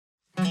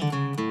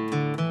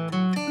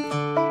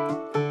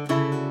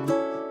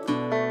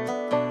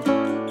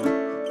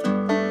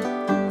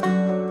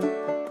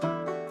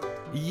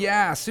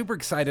Yeah, super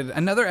excited.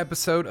 Another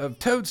episode of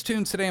Toad's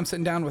Tunes. Today I'm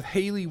sitting down with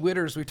Hailey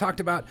Whitters. We talked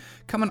about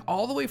coming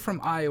all the way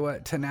from Iowa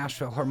to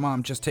Nashville. Her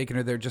mom just taking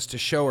her there just to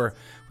show her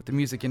what the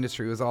music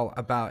industry was all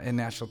about in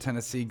Nashville,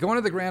 Tennessee. Going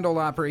to the Grand Ole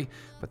Opry,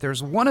 but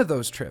there's one of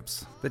those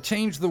trips that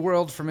changed the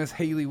world for Miss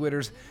Hailey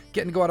Whitters.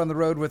 Getting to go out on the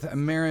road with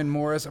Maren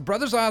Morris.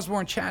 Brothers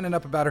Osborne chatting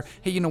up about her.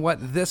 Hey, you know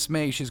what? This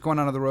May she's going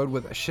out on the road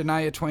with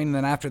Shania Twain, and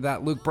then after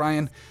that, Luke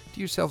Bryan. Do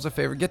yourselves a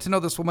favor. Get to know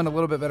this woman a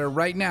little bit better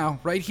right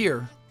now, right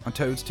here on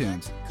Toad's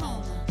Tunes.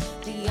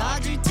 The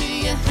Audrey to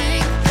your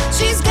Hank.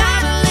 She's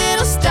got a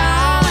little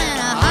style and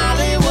a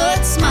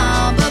Hollywood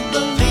smile, but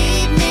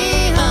believe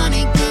me,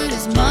 honey, good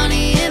as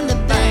money in the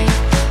bank.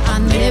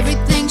 I'm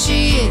everything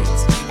she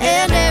is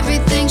and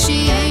everything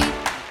she ain't.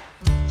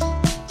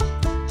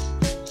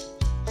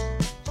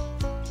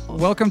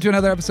 Welcome to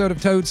another episode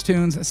of Toad's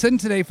Tunes. Sitting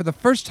today for the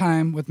first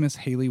time with Miss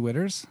Hailey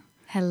Whitters.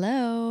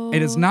 Hello.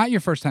 It is not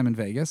your first time in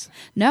Vegas.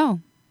 No.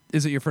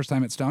 Is it your first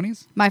time at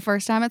Stoney's? My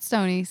first time at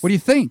Stoney's. What do you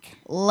think?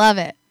 Love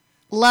it.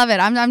 Love it.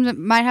 I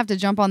might have to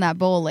jump on that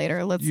bowl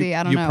later. Let's see.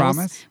 I don't know. You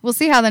promise? We'll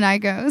see how the night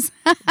goes.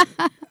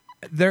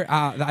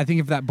 I think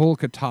if that bull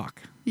could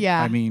talk.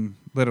 Yeah. I mean,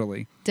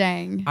 literally.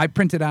 Dang. I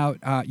printed out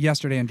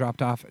yesterday and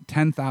dropped off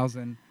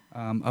 10,000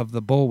 of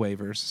the bull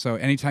waivers. So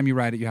anytime you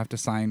ride it, you have to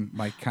sign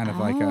like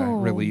a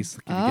release.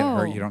 If you get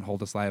hurt, you don't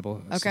hold us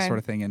liable, sort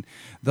of thing. And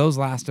those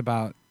last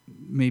about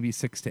maybe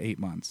 6 to 8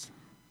 months.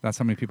 That's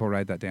how many people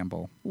ride that damn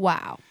bull.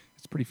 Wow.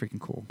 It's pretty freaking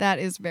cool. That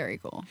is very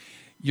cool.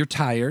 You're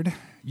tired.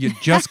 You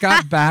just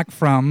got back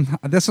from,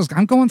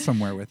 I'm going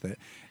somewhere with it.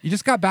 You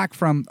just got back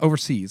from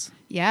overseas.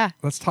 Yeah.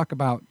 Let's talk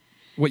about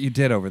what you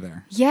did over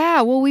there.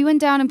 Yeah. Well, we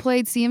went down and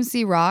played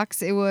CMC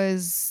Rocks. It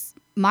was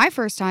my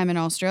first time in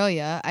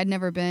Australia. I'd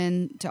never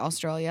been to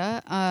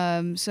Australia.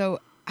 So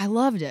I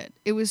loved it.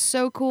 It was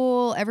so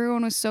cool.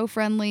 Everyone was so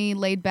friendly,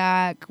 laid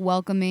back,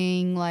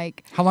 welcoming.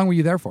 How long were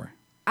you there for?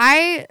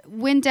 I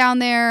went down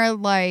there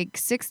like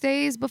 6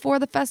 days before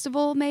the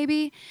festival,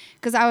 maybe,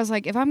 because I was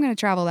like, if I'm going to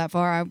travel that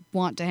far, I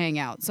want to hang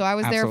out. So I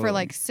was there for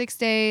like 6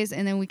 days,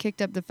 and then we kicked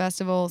up the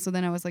festival. So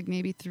then I was like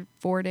maybe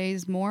 4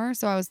 days more.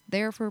 So I was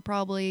there for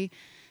probably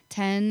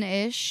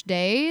 10-ish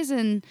days.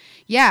 And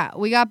yeah,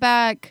 we got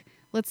back,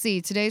 let's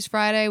see, today's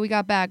Friday. We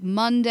got back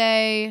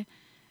Monday.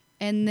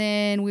 And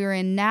then we were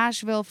in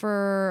Nashville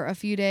for a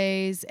few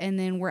days, and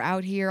then we're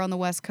out here on the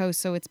West Coast.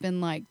 So it's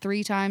been like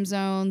 3 time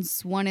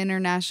zones, 1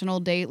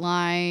 international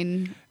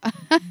dateline.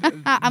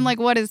 I'm like,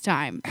 what is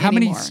time How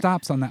anymore? many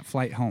stops on that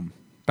flight home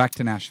back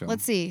to Nashville?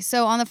 Let's see.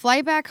 So on the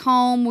flight back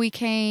home, we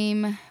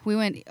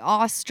went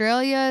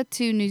Australia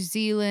to New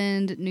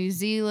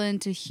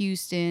Zealand to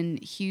Houston,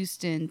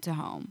 Houston to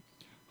home.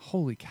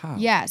 Holy cow.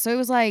 Yeah. So it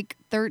was like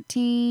 3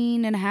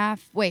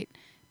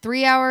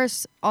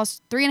 hours,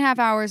 3.5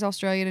 hours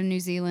Australia to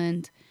New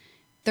Zealand,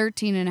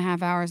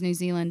 13.5 hours New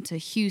Zealand to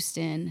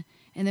Houston.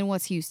 And then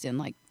what's Houston,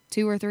 like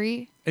 2 or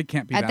 3? It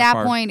can't be At that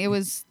far. Point, it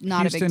was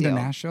not Houston a big deal.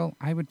 to Nashville,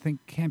 I would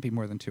think can't be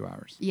more than 2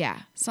 hours. Yeah,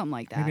 something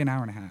like that. Maybe an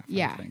hour and a half,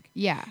 I would think.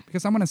 Yeah.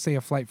 Because I'm going to say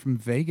a flight from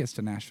Vegas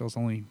to Nashville is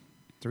only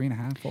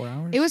 3.5, 4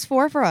 hours. It was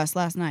 4 for us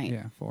last night.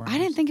 Yeah, 4 hours. I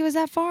didn't think it was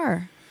that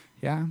far.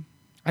 Yeah.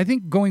 I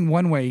think going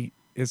one way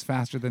is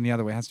faster than the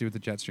other way. It has to do with the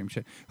jet stream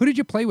shit. Who did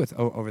you play with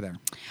over there?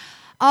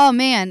 Oh,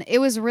 man, it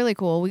was really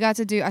cool.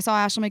 I saw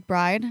Ashley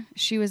McBride.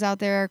 She was out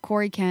there.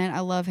 Corey Kent, I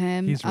love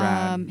him. He's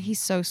rad.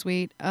 He's so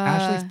sweet.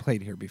 Ashley's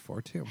played here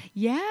before, too.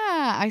 Yeah,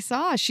 I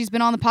saw. She's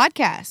been on the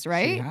podcast,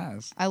 right? She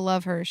has. I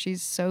love her.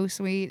 She's so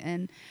sweet.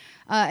 And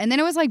then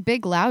it was like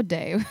Big Loud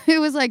Day. It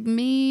was like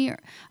me,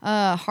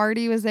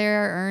 Hardy was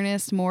there,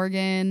 Ernest,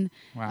 Morgan.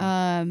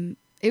 Wow.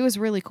 It was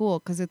really cool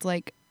because it's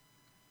like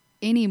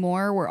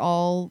anymore we're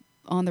all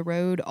on the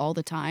road all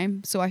the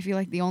time. So I feel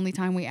like the only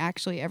time we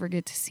actually ever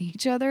get to see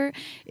each other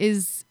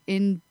is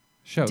in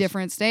Shows.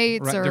 Different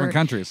states or different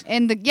countries.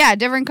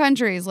 Different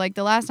countries. Like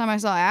the last time I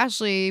saw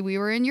Ashley, we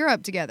were in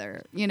Europe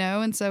together,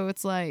 and so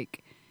it's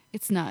like,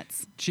 it's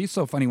nuts. She's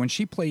so funny. When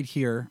she played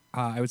here,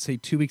 I would say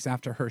 2 weeks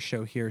after her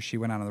show here, she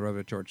went out on the road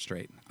with George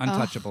Strait.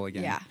 Untouchable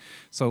again. Yeah.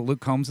 So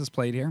Luke Combs has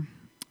played here.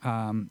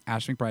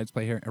 Ashley McBride's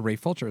played here. Ray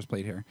Fulcher has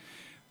played here.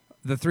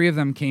 The 3 of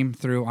them came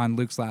through on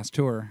Luke's last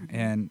tour,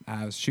 and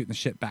I was shooting the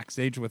shit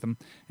backstage with him.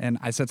 And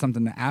I said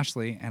something to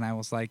Ashley, and I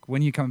was like,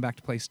 when are you coming back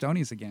to play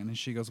Stoney's again? And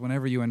she goes,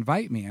 whenever you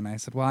invite me. And I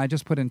said, well, I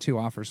just put in 2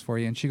 offers for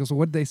you. And she goes, well,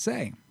 what did they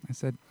say? I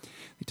said,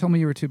 they told me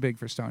you were too big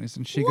for Stoney's.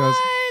 And she goes,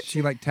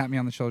 she tapped me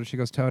on the shoulder. She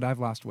goes, Toad, I've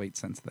lost weight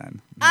since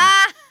then.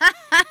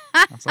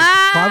 I was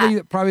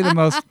like, probably the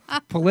most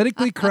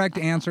politically correct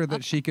answer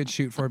that she could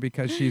shoot for,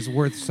 because she's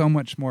worth so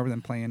much more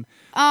than playing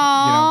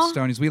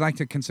Stoney's. We like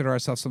to consider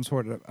ourselves some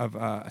sort of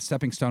a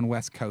stepping stone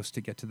West Coast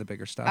to get to the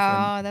bigger stuff.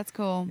 Oh, that's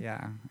cool.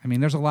 Yeah. I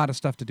mean, there's a lot of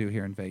stuff to do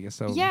here in Vegas.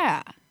 So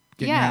yeah.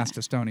 getting your ass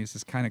to Stoney's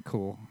is kind of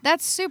cool.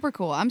 That's super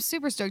cool. I'm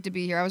super stoked to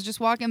be here. I was just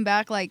walking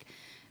back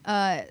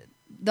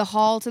the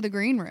hall to the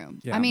green room.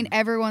 Yeah. I mean,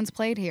 everyone's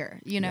played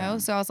here, you know? Yeah.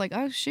 So I was like,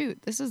 oh,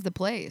 shoot, this is the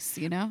place,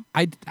 you know?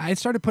 I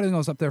started putting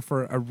those up there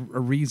for a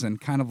reason,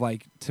 kind of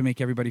like to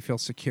make everybody feel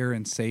secure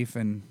and safe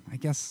and I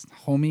guess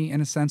homey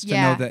in a sense, to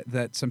know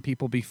that some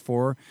people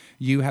before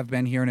you have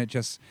been here and it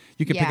just,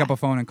 you can pick up a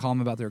phone and call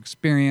them about their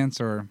experience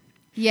or...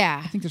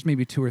 Yeah. I think there's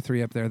maybe 2 or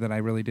 3 up there that I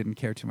really didn't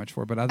care too much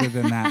for, but other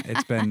than that,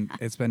 it's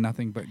been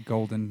nothing but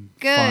golden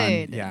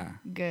fun. Yeah.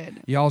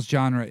 Good. Y'all's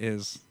genre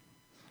is...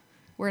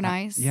 We're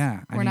nice.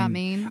 We're not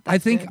mean. I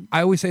think good.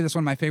 I always say this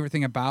one. My favorite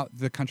thing about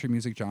the country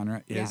music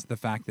genre is the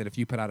fact that if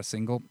you put out a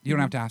single, you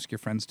don't have to ask your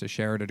friends to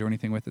share it or do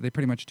anything with it. They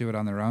pretty much do it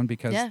on their own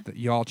because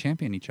you all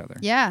champion each other.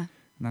 Yeah. And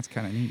that's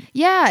kind of neat.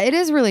 Yeah, it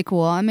is really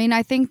cool. I mean,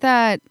 I think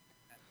that,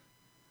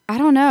 I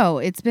don't know.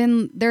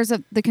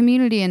 The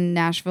community in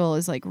Nashville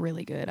is like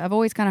really good. I've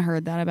always kind of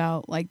heard that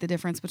about like the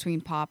difference between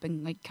pop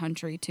and like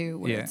country too,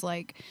 where it's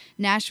like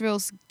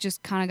Nashville's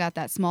just kind of got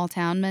that small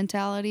town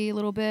mentality a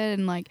little bit.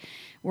 And like,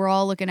 we're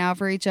all looking out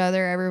for each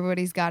other.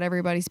 Everybody's got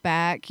everybody's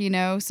back, you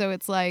know? So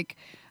it's like,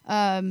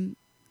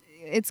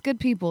 it's good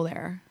people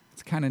there.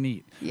 It's kind of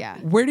neat. Yeah.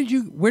 Where did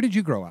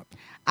you grow up?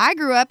 I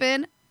grew up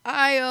in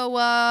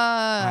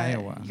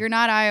Iowa. You're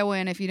not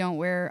Iowan if you don't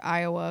wear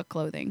Iowa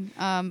clothing.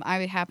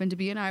 I happen to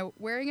be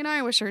wearing an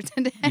Iowa shirt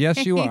today.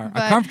 Yes, you are.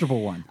 A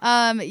comfortable one.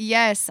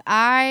 Yes,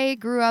 I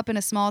grew up in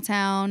a small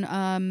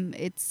town.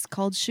 It's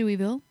called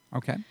Shoeyville.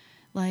 Okay.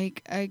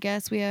 Like, I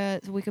guess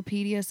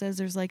Wikipedia says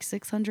there's like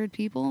 600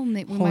 people, and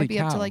we Holy might be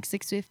up cow. to like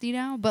 650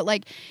 now. But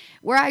like,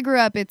 where I grew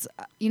up, it's,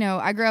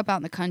 I grew up out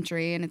in the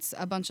country, and it's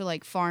a bunch of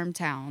like farm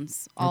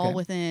towns, all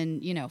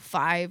within,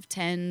 5,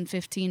 10,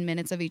 15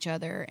 minutes of each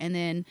other. And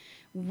then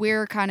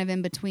we're kind of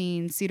in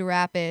between Cedar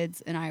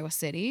Rapids and Iowa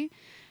City.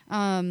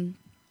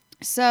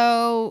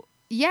 So,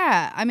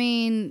 yeah, I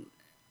mean,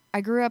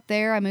 I grew up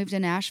there. I moved to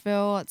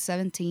Nashville at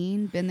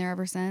 17, been there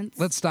ever since.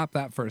 Let's stop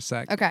that for a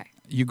sec. Okay.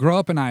 You grow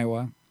up in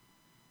Iowa.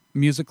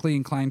 Musically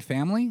inclined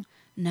family?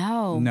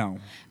 No.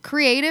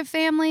 Creative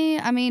family.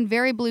 I mean,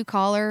 very blue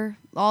collar.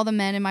 All the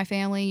men in my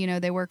family,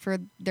 they work for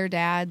their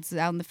dads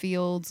out in the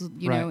fields,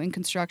 in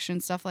construction,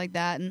 stuff like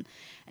that. And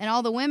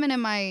all the women in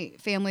my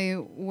family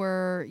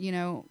were,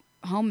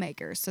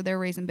 homemakers. So they're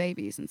raising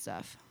babies and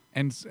stuff.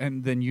 And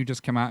then you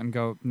just come out and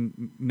go,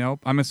 nope.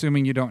 I'm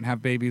assuming you don't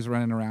have babies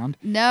running around.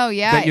 No,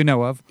 yeah. That you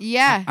know of.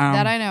 Yeah,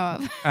 that I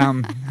know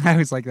of. I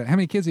always like that. How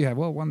many kids do you have?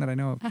 Well, one that I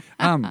know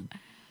of.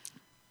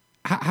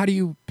 How do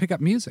you pick up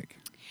music?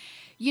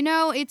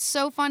 It's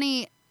so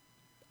funny.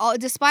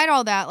 Despite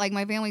all that, like,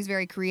 my family's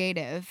very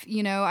creative.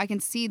 I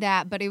can see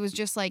that, but it was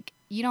just like,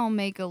 you don't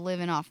make a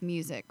living off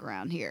music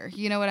around here.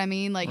 You know what I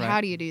mean? Like, how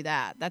do you do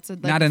that? That's a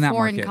Not in that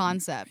foreign market.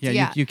 concept.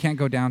 Yeah. You can't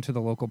go down to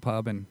the local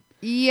pub and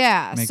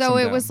make so some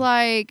it dough. was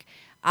like,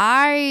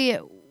 I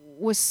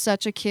was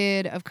such a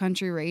kid of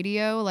country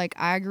radio. Like,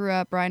 I grew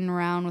up riding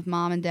around with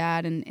mom and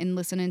dad and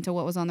listening to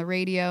what was on the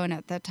radio. And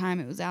at that time,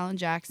 it was Alan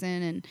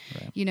Jackson and,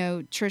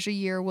 Trisha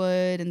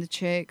Yearwood and the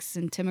Chicks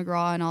and Tim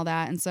McGraw and all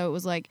that. And so it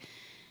was like,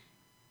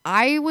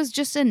 I was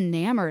just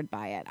enamored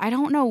by it. I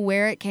don't know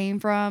where it came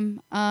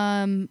from.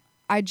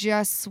 I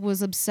just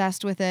was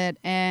obsessed with it.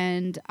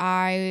 And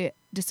I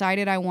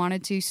decided I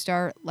wanted to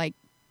start, like,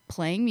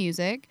 playing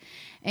music.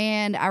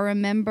 And I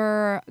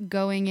remember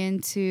going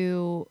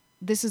into...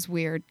 This is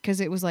weird because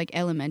it was like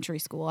elementary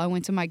school. I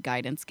went to my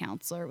guidance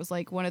counselor. It was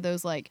like one of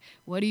those like,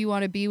 what do you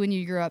want to be when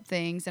you grow up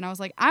things? And I was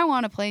like, I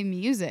want to play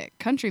music,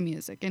 country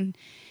music. And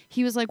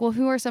he was like, well,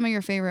 who are some of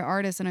your favorite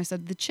artists? And I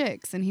said, the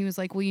Chicks. And he was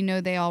like,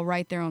 well, they all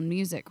write their own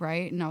music,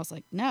 right? And I was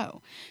like,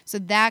 no. So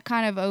that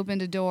kind of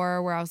opened a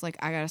door where I was like,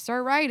 I got to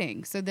start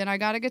writing. So then I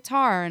got a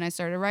guitar and I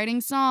started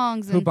writing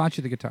songs. Who bought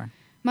you the guitar?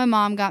 My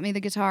mom got me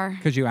the guitar.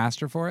 Because you asked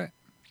her for it?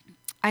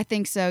 I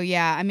think so,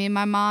 yeah. I mean,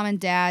 my mom and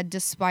dad,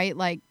 despite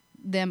like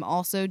them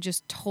also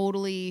just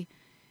totally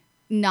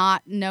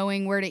not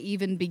knowing where to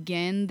even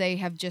begin, they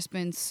have just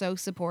been so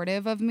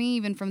supportive of me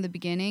even from the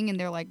beginning, and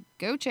they're like,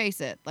 go chase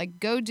it, like,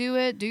 go do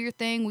it, do your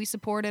thing, we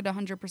support it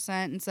 100%.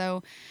 And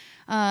so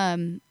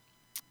my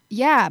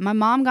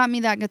mom got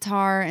me that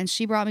guitar and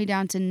she brought me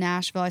down to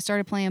Nashville. I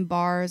started playing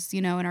bars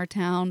in our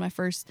town. My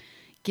first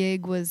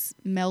gig was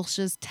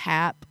Melcha's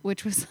Tap,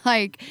 which was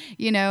like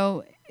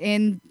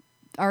in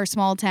our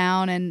small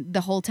town, and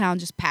the whole town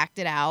just packed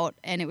it out,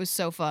 and it was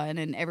so fun,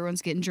 and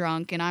everyone's getting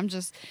drunk, and I'm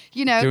just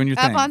doing your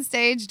up thing on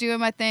stage doing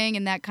my thing,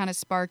 and that kind of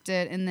sparked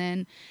it. And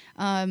then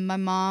my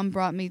mom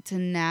brought me to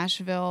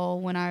Nashville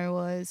when I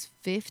was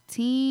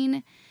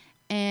 15,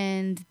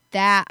 and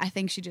that, I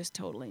think she just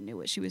totally knew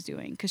what she was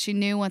doing, because she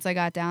knew once I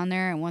got down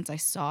there and once I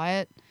saw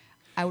it,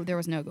 there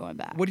was no going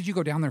back. What did you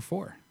go down there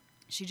for?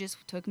 She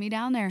just took me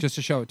down there. Just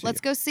to show it to you.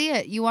 Let's go see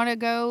it. You want to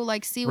go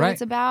see what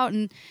it's about?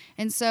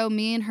 And so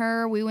me and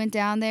her, we went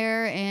down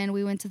there and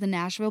we went to the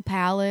Nashville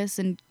Palace.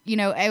 And,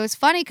 it was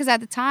funny because at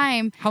the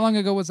time. How long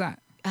ago was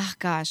that? Oh,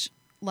 gosh.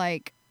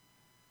 Like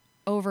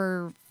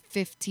over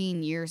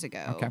 15 years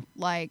ago. Okay.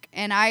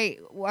 And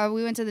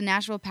we went to the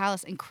Nashville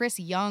Palace, and Chris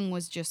Young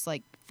was just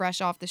like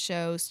fresh off the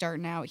show,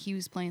 starting out. He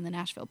was playing the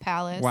Nashville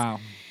Palace. Wow.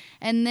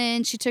 And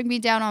then she took me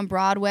down on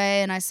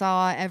Broadway, and I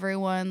saw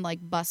everyone like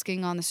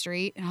busking on the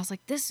street, and I was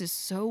like, this is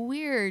so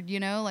weird, you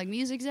know, like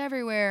music's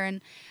everywhere.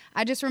 And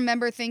I just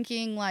remember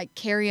thinking like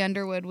Carrie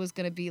Underwood was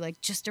going to be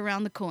like just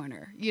around the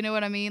corner. You know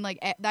what I mean? Like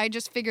I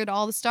just figured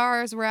all the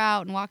stars were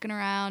out and walking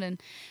around,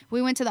 and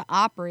we went to the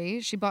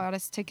Opry. She bought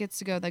us tickets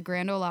to go to the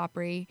Grand Ole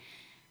Opry.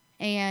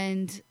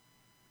 And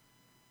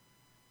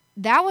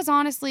that was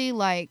honestly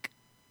like,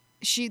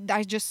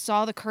 I just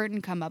saw the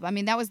curtain come up. I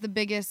mean, that was the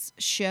biggest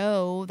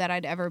show that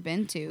I'd ever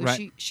been to.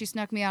 Right. She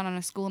snuck me out on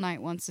a school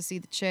night once to see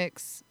the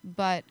Chicks,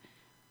 but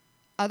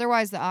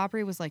otherwise the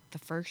Opry was like the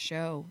first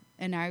show,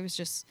 and I was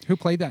just... Who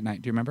played that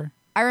night? Do you remember?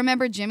 I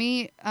remember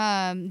Jimmy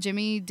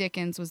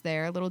Dickens was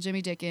there, little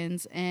Jimmy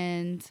Dickens,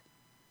 and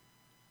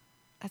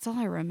that's all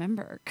I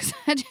remember, because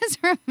I just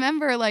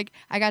remember like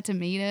I got to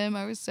meet him.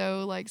 I was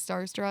so like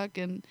starstruck,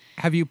 and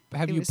Have you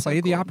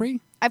played the cool.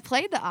 Opry? I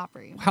played the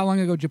Opry. How long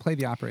ago did you play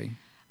the Opry?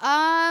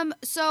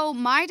 So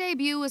my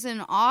debut was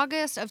in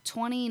August of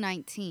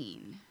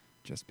 2019.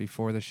 Just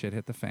before the shit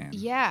hit the fan.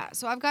 Yeah,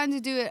 so I've gotten to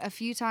do it a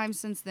few times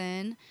since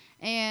then,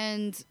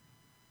 and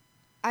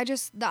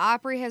the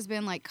Opry has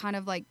been like kind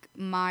of like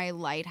my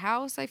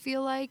lighthouse, I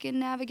feel like, in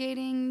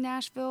navigating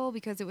Nashville,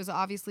 because it was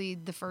obviously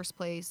the first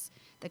place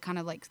that kind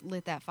of like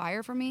lit that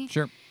fire for me.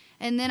 Sure.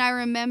 And then I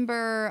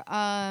remember,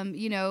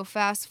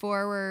 fast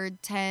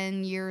forward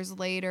 10 years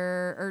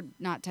later, or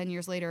not 10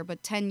 years later,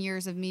 but 10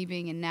 years of me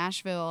being in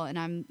Nashville, and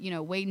I'm,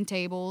 waiting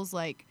tables,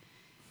 like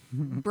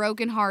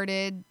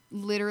brokenhearted,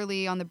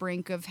 literally on the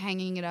brink of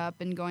hanging it up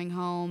and going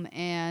home.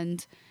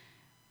 And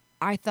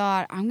I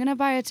thought, I'm going to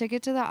buy a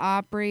ticket to the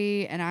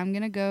Opry, and I'm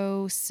going to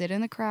go sit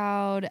in the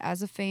crowd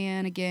as a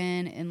fan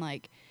again and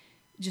like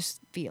just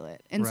feel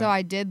it. And so Right.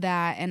 I did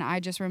that, and I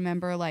just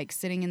remember like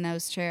sitting in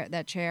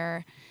that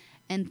chair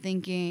and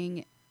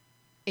thinking,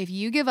 if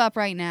you give up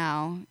right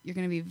now, you're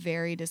going to be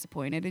very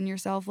disappointed in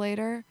yourself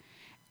later.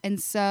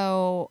 And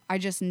so I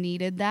just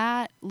needed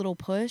that little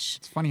push.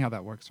 It's funny how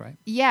that works, right?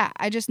 Yeah,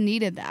 I just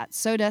needed that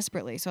so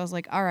desperately. So I was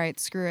like, all right,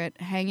 screw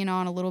it. Hanging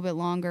on a little bit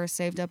longer,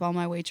 saved up all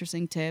my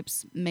waitressing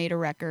tips, made a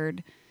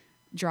record,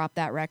 dropped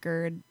that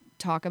record,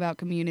 talk about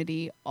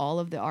community. All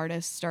of the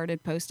artists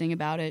started posting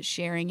about it,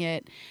 sharing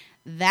it.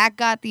 That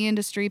got the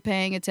industry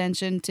paying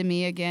attention to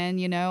me again.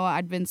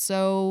 I'd been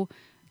so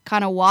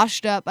kind of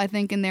washed up, I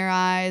think, in their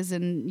eyes,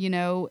 and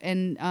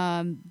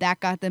that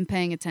got them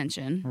paying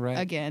attention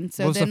again.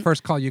 So what was the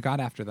first call you got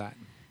after that?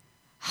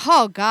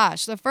 Oh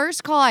gosh, the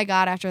first call I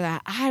got after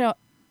that,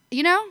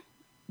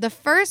 the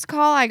first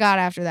call I got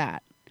after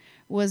that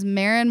was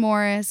Maren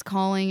Morris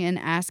calling and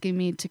asking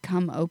me to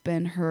come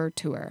open her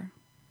tour.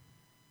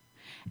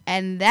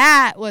 And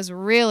that was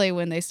really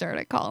when they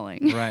started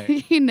calling.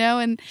 Right.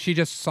 And she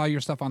just saw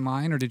your stuff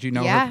online, or did you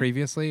know her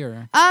previously,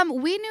 or?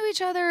 We knew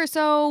each other,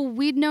 so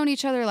we'd known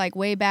each other like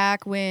way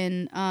back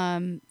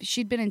when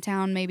she'd been in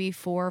town maybe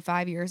 4 or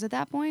 5 years at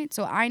that point.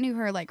 So I knew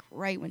her like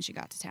right when she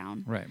got to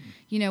town. Right.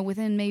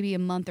 Within maybe a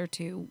month or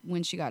two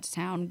when she got to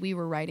town, we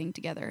were writing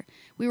together.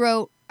 We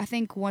wrote, I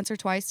think, once or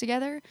twice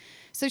together.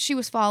 So she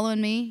was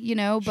following me,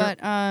 Sure. but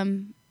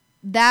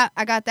that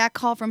I got that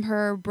call from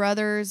her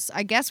brothers.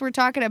 I guess we're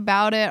talking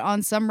about it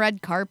on some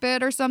red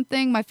carpet or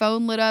something. My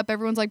phone lit up.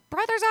 Everyone's like,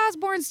 Brothers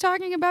Osborne's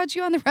talking about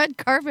you on the red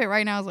carpet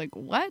right now. I was like,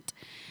 what?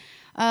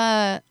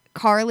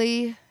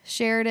 Carly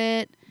shared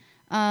it.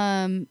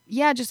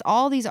 Just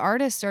all these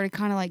artists started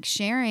kind of like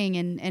sharing,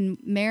 and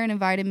Maren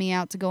invited me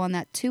out to go on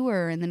that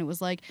tour. And then it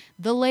was like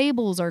the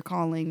labels are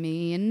calling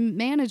me and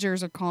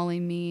managers are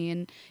calling me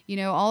and,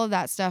 all of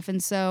that stuff.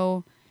 And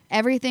so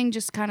everything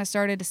just kind of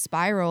started to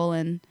spiral,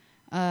 and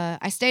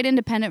I stayed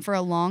independent for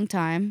a long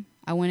time.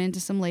 I went into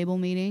some label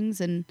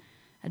meetings, and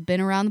I'd been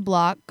around the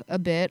block a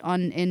bit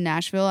in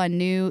Nashville. I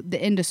knew the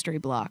industry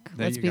block.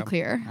 Let's be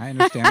clear. I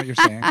understand what you're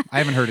saying. I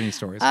haven't heard any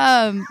stories.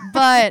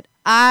 But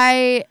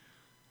I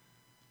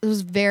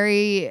was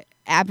very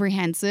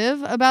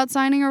apprehensive about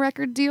signing a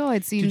record deal.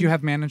 Did you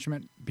have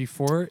management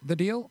before the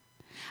deal?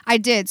 I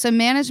did. So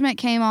management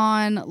came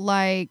on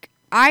like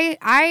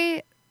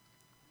I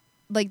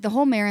like the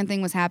whole Maren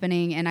thing was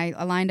happening, and I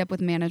lined up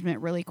with management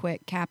really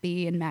quick,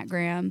 Cappy and Matt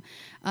Graham.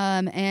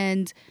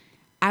 And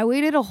I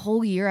waited a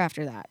whole year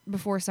after that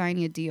before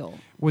signing a deal.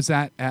 Was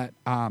that at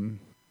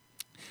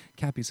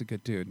Cappy's a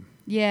good dude.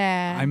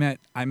 Yeah.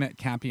 I met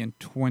Cappy in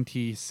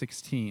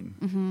 2016.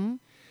 Mm-hmm.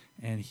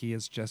 And he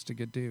is just a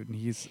good dude. And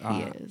he is.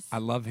 I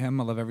love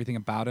him. I love everything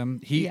about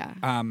him.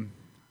 I'm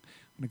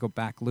gonna go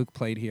back. Luke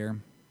played here.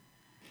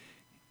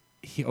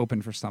 He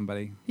opened for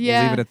somebody.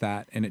 Yeah. We'll leave it at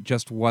that. And it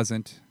just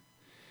wasn't.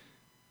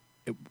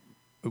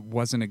 It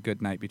wasn't a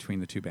good night between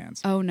the two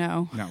bands. Oh,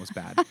 no. No, it was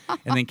bad.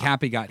 And then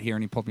Cappy got here,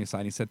 and he pulled me aside.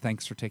 And he said,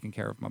 "Thanks for taking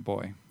care of my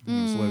boy." And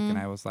it was Luke. And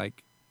I was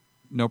like,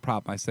 no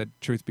problem. I said,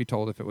 truth be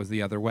told, if it was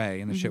the other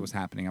way and the shit was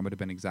happening, I would have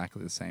been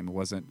exactly the same. It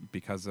wasn't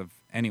because of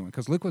anyone.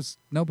 Because Luke was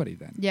nobody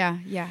then. Yeah,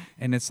 yeah.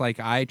 And it's like,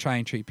 I try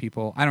and treat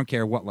people, I don't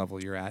care what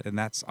level you're at. And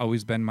that's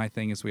always been my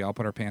thing, is we all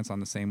put our pants on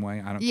the same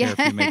way. I don't care if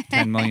you make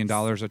 $10 million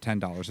or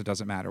 $10. It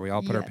doesn't matter. We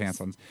all put our pants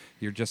on.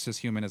 You're just as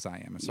human as I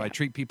am. And so I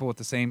treat people with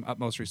the same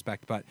utmost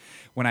respect. But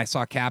when I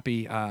saw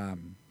Cappy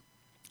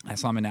I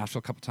saw him in Nashville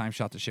a couple times,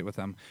 shot the shit with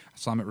him. I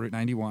saw him at Route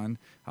 91.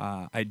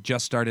 I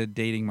just started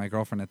dating my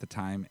girlfriend at the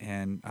time,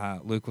 and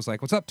Luke was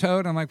like, "What's up,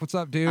 Toad?" I'm like, "What's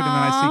up, dude?" And then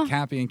I see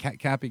Cappy, and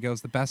Cappy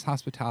goes, "The best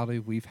hospitality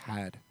we've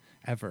had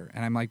ever."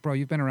 And I'm like, "Bro,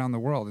 you've been around the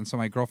world." And so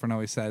my girlfriend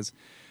always says,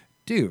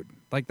 "Dude,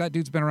 like that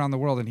dude's been around the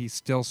world, and he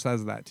still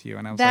says that to you."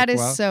 And I was That like, is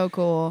well, so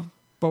cool.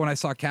 But when I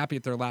saw Cappy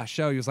at their last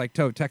show, he was like,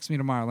 "Toad, text me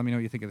tomorrow. Let me know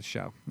what you think of the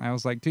show." And I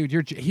was like,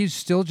 "Dude, he's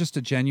still just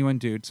a genuine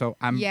dude." So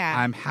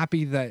I'm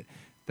happy that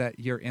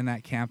you're in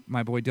that camp.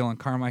 My boy Dylan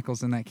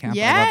Carmichael's in that camp.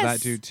 Yes. I love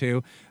that dude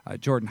too.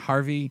 Jordan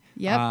Harvey.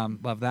 Yep.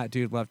 Love that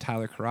dude. Love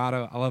Tyler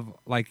Corrado. I love,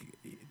 like,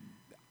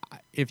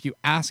 if you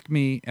ask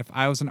me if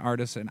I was an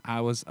artist and I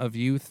was of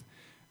youth,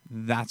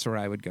 that's where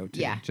I would go to.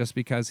 Yeah. Just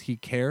because he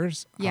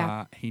cares.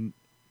 Yeah.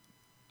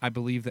 I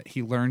believe that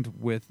he learned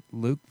with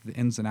Luke the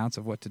ins and outs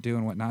of what to do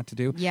and what not to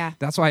do. Yeah.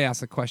 That's why I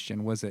asked the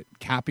question. Was it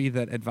Cappy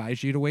that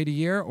advised you to wait a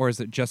year, or is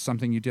it just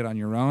something you did on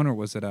your own, or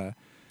was it a...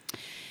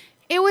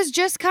 It was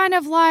just kind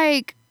of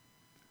like,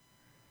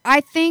 I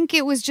think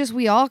it was just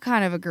we all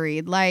kind of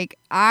agreed. Like,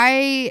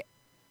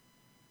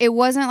 it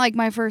wasn't like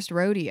my first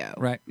rodeo.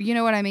 Right. You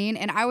know what I mean?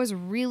 And I was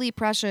really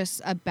precious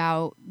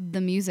about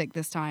the music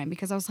this time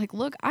because I was like,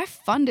 look, I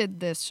funded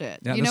this shit.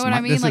 Yeah, you know what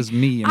I mean? This like, is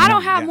me. I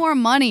don't have more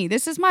money.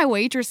 This is my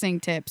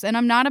waitressing tips. And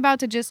I'm not about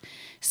to just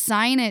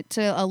sign it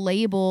to a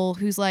label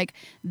who's like,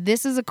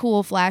 this is a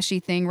cool, flashy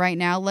thing right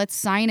now. Let's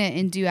sign it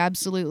and do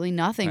absolutely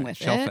nothing with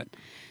Shelf it.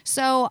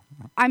 So,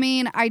 I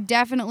mean, I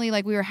definitely,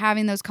 like, we were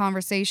having those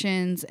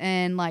conversations,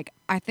 and, like,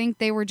 I think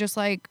they were just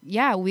like,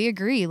 yeah, we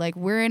agree. Like,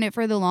 we're in it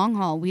for the long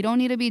haul. We don't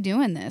need to be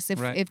doing this.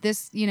 If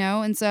this, you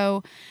know, and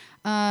so,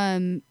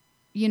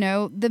 you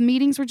know, the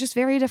meetings were just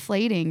very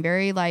deflating,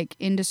 very, like,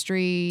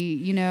 industry,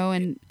 you know,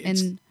 and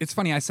It's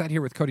funny. I sat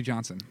here with Cody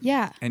Johnson.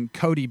 Yeah. And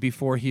Cody,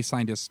 before he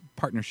signed his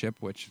partnership,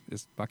 which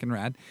is fucking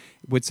rad,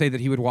 would say that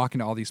he would walk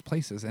into all these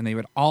places, and they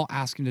would all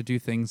ask him to do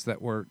things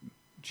that were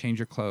change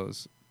your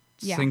clothes,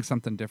 sing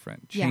something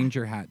different, change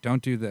your hat,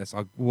 don't do this.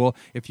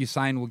 If you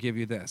sign, we'll give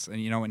you this.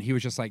 And, you know, and he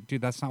was just like,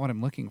 dude, that's not what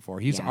I'm looking for.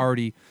 He's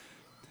already,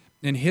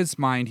 in his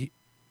mind,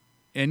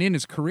 and in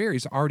his career,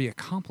 he's already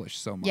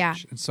accomplished so much. Yeah.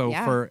 And so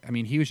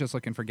he was just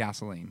looking for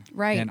gasoline.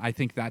 Right. And I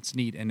think that's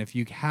neat. And if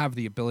you have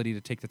the ability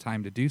to take the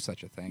time to do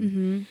such a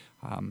thing,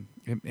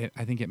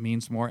 I think it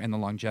means more. And the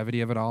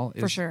longevity of it all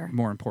is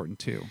more important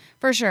too.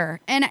 For sure.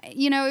 And,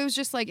 you know, it was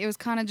just like, it was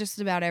kind of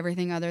just about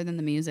everything other than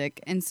the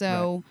music. And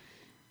so...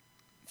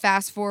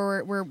 Fast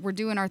forward, we're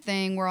doing our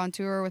thing. We're on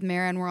tour with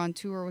Marin. We're on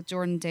tour with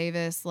Jordan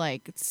Davis.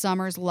 Like,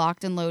 summer's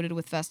locked and loaded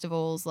with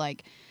festivals.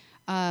 Like,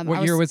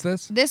 what year was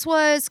this? This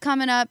was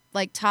coming up,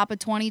 like, top of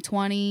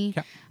 2020.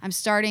 Yep. I'm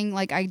starting,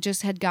 like, I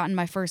just had gotten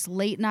my first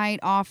late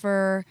night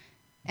offer.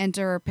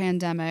 Enter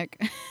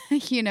pandemic,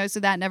 you know, so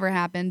that never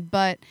happened.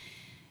 But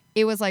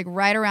it was, like,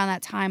 right around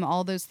that time,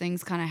 all those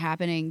things kind of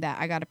happening,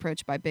 that I got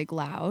approached by Big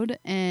Loud.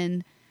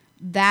 And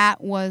that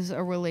was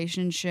a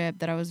relationship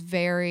that I was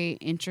very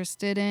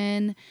interested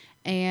in,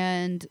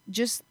 and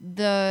just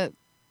the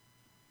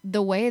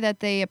way that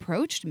they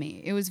approached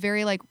me. It was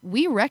very like,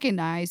 we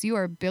recognize you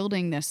are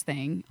building this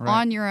thing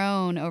on your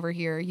own over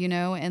here, you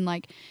know, and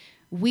like,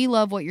 we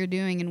love what you're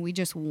doing and we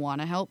just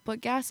want to help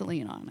put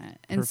gasoline on it.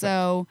 And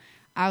so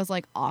I was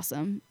like,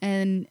 awesome.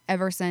 And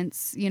ever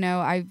since, you know,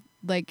 I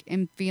like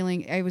am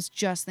feeling, I was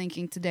just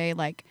thinking today,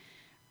 like,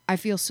 I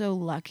feel so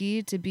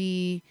lucky to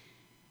be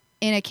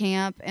in a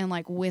camp and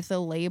like with a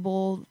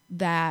label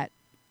that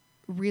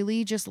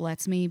really just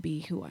lets me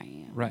be who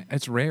I am. Right.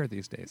 It's rare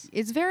these days.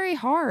 It's very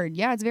hard.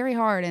 Yeah, it's very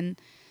hard. And,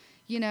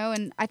 you know,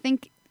 and I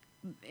think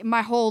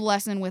my whole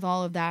lesson with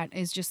all of that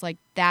is just like,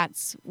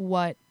 that's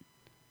what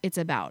it's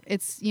about.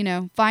 It's, you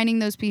know, finding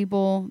those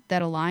people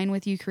that align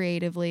with you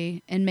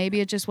creatively. And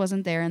maybe it just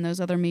wasn't there in those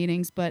other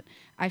meetings, but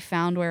I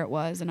found where it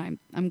was, and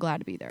I'm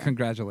glad to be there.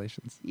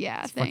 Congratulations.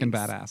 Yeah, it's thanks. Fucking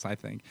badass, I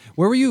think.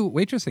 Where were you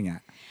waitressing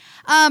at?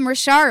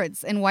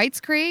 Richard's in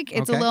Whites Creek.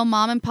 It's a little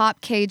mom and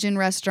pop Cajun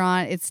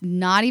restaurant. It's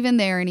not even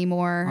there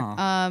anymore.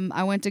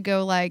 I went to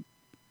go like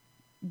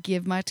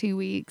give my 2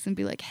 weeks and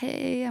be like,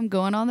 hey, I'm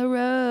going on the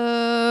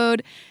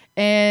road.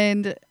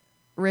 And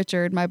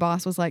Richard, my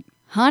boss, was like,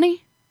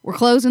 honey, we're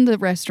closing the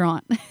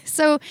restaurant.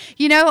 So,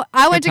 you know,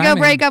 I went to go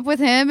break up with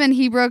him and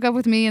he broke up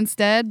with me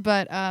instead.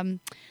 But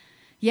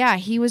yeah,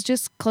 he was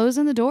just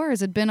closing the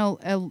doors. It'd been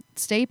a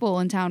staple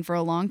in town for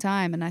a long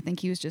time, and I think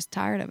he was just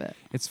tired of it.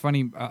 It's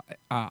funny.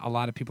 A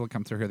lot of people that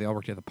come through here, they all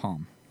worked at the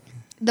Palm.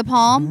 The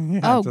Palm?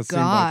 Yeah, oh, like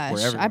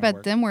gosh. I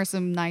bet them were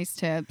some nice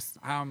tips.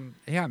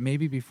 Yeah,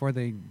 maybe before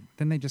they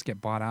just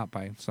get bought out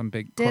by some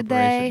big Did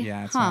corporation. they?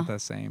 Yeah, it's not the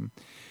same.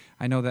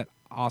 I know that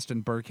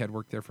Austin Burke had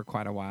worked there for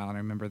quite a while, and I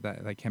remember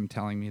that, like, him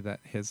telling me that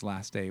his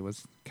last day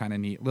was kind of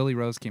neat. Lily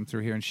Rose came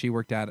through here, and she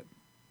worked at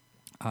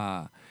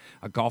a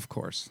golf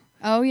course.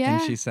 Oh, yeah?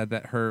 And she said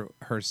that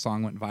her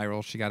song went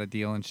viral. She got a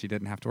deal, and she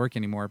didn't have to work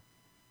anymore.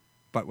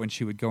 But when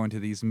she would go into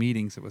these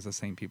meetings, it was the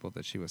same people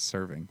that she was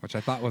serving, which I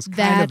thought was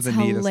kind of the neatest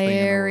thing in the world.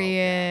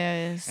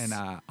 Hilarious.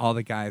 And all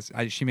the guys,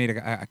 she made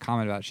a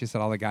comment about it. She said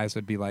all the guys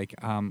would be like,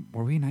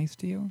 were we nice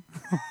to you?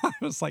 I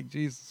was like,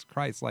 Jesus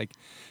Christ, like,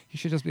 you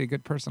should just be a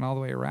good person all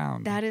the way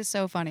around. That is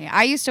so funny.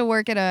 I used to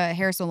work at a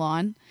hair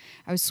salon.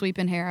 I was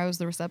sweeping hair. I was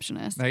the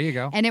receptionist. There you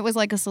go. And it was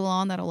like a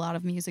salon that a lot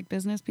of music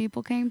business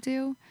people came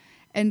to.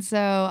 And so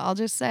I'll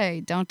just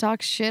say, don't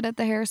talk shit at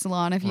the hair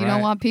salon if you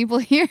don't want people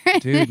hearing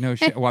it. Dude, no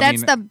shit. Well,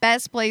 That's the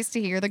best place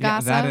to hear the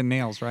gossip. That and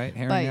nails, right?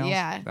 Hair and nails?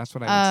 Yeah. That's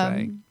what I would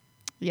say.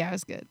 Yeah, it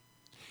was good.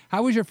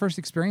 How was your first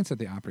experience at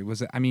the Opry?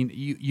 Was it? I mean,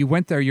 you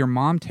went there. Your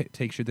mom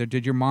takes you there.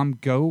 Did your mom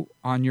go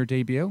on your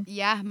debut?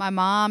 Yeah, my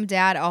mom,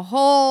 dad, a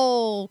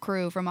whole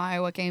crew from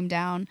Iowa came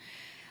down.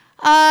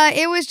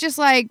 It was just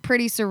like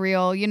pretty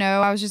surreal, you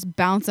know. I was just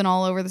bouncing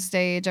all over the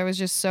stage. I was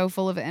just so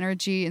full of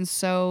energy and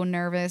so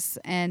nervous,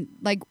 and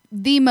like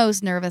the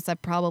most nervous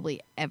I've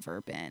probably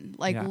ever been.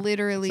 Like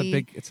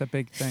literally, it's a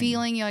big thing.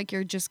 Feeling like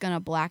you're just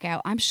gonna black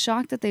out. I'm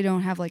shocked that they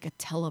don't have like a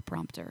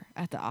teleprompter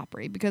at the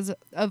Opry because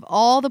of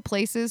all the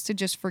places to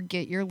just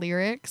forget your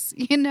lyrics,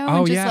 you know,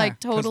 and just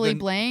like totally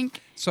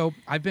blank. So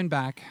I've been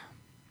back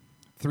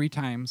 3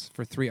 times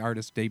for 3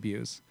 artist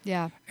debuts.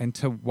 Yeah, and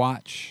to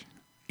watch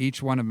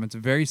each one of them, it's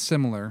very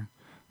similar,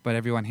 but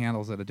everyone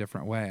handles it a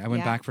different way. I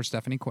went back for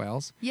Stephanie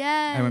Quayle's.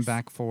 Yes. I went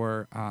back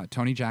for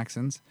Tony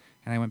Jackson's,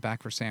 and I went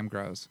back for Sam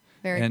Gro's.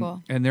 Very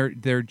cool. And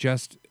they're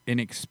just an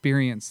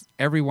experience.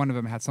 Every one of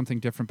them had something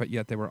different, but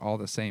yet they were all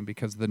the same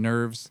because the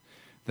nerves,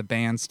 the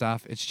band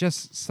stuff. It's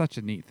just such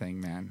a neat thing,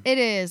 man. It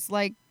is.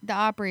 Like, the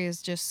Opry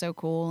is just so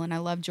cool, and I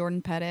love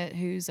Jordan Pettit,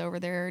 who's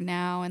over there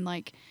now, and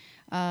like,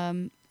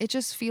 it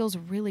just feels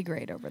really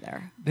great over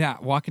there. Yeah,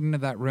 walking into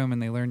that room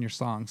and they learn your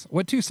songs.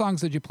 What 2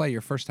 songs did you play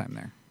your first time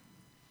there?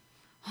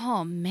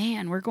 Oh,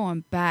 man, we're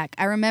going back.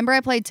 I remember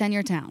I played 10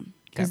 Year Town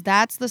because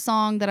that's the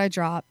song that I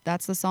dropped.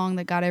 That's the song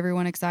that got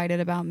everyone excited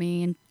about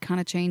me and kind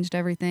of changed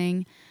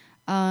everything.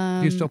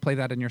 Do you still play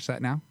that in your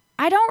set now?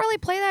 I don't really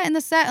play that in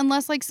the set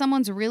unless like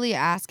someone's really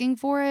asking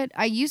for it.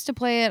 I used to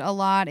play it a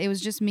lot. It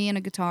was just me and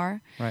a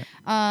guitar. Right.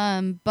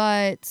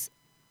 But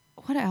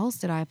what else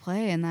did I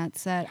play in that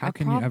set? How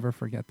can you ever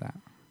forget that?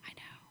 I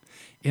know.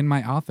 In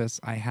my office,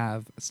 I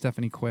have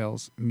Stephanie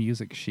Quayle's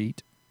music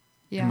sheet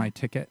and my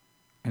ticket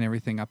and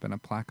everything up in a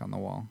plaque on the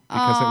wall.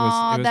 Because it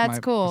was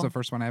cool. It was the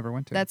first one I ever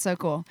went to. That's so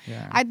cool.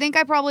 Yeah. I think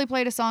I probably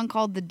played a song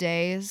called The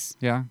Days.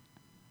 Yeah.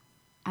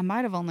 I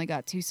might have only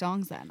got 2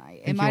 songs that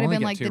night. It might have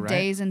been like The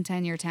Days in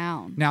 10 Year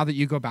Town. Now that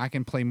you go back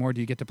and play more,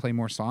 do you get to play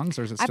more songs,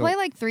 or is it still... I play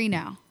like 3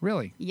 now.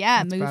 Really?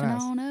 Yeah, That's moving badass.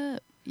 on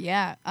up.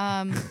 Yeah.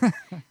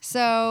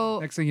 So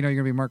next thing you know,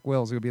 you're gonna be Mark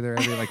Wills. You'll be there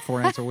every like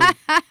 4 nights a week.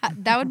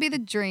 that would be the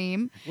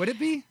dream. Would it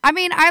be? I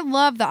mean, I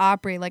love the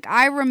Opry. Like,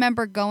 I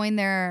remember going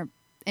there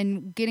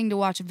and getting to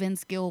watch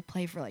Vince Gill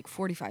play for like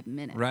 45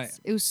 minutes. Right.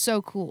 It was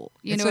so cool.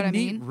 You know what I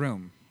mean? It's a neat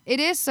room. It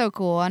is so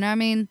cool. And I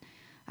mean,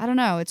 I don't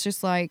know. It's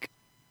just like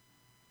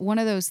one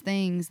of those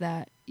things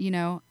that, you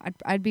know,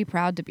 I'd be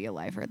proud to be a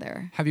lifer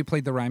there. Have you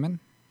played the Ryman?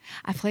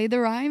 I played the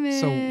Ryman.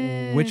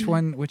 So which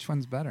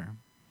one's better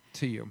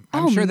to you?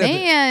 I'm sure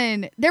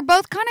man. They're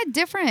both kind of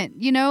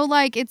different. You know,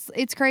 like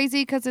it's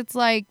crazy because it's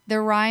like the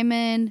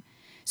Ryman.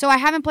 So I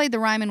haven't played the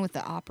Ryman with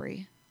the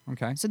Opry.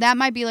 Okay. So that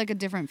might be like a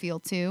different feel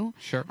too.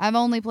 Sure. I've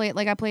only played,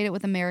 like I played it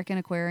with American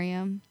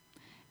Aquarium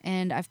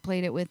and I've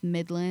played it with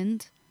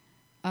Midland.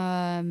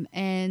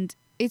 And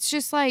it's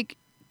just like,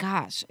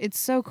 gosh, it's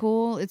so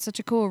cool. It's such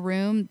a cool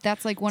room.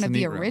 That's like one of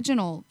the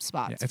original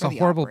spots. Yeah, it's for a the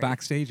horrible Opry.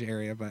 backstage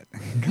area, but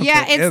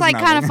yeah, it's like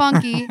kind of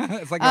funky.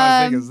 It's like not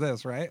as big as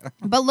this, right?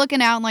 But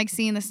looking out and like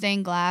seeing the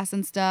stained glass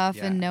and stuff,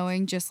 Yeah. and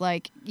knowing just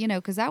like, you know,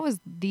 because that was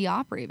the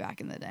Opry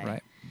back in the day.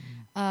 Right.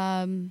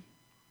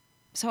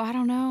 So I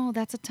don't know.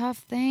 That's a tough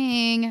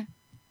thing.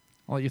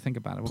 Well, you think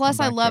about it. We'll Plus,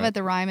 come I back love to at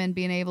the Ryman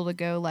being able to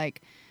go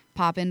like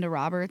pop into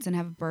Roberts and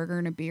have a burger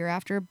and a beer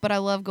after. But I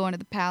love going to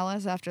the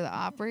Palace after the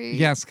Opry.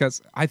 Yes, because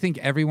I think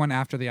everyone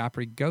after the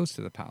Opry goes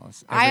to the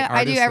Palace.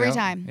 I do every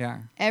time.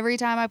 Yeah. Every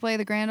time I play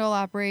the Grand Ole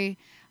Opry,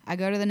 I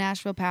go to the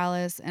Nashville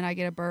Palace and I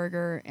get a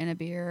burger and a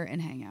beer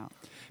and hang out.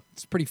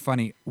 It's pretty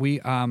funny.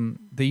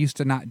 They used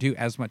to not do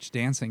as much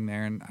dancing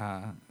there, and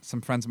some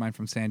friends of mine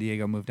from San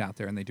Diego moved out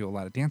there, and they do a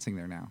lot of dancing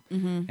there now.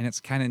 Mm-hmm. And it's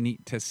kind of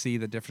neat to see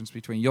the difference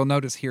between. You'll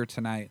notice here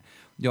tonight,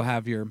 you'll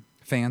have your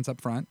fans up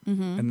front,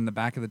 and in the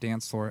back of the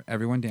dance floor,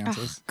 everyone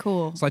dances.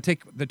 Cool. So I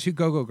take the 2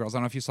 go-go girls. I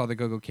don't know if you saw the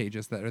go-go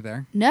cages that are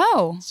there.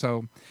 No.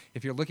 So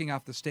if you're looking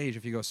off the stage,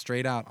 if you go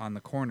straight out on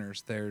the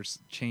corners, there's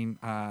chicken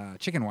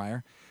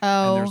wire.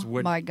 Oh, and there's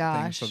wood my things,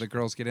 gosh. so the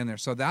girls get in there.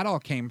 So that all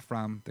came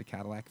from the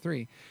Cadillac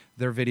 3,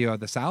 their video of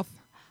the South.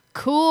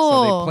 Cool.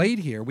 So they played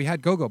here. We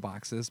had go-go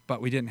boxes,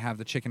 but we didn't have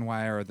the chicken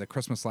wire or the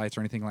Christmas lights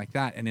or anything like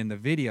that. And in the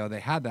video, they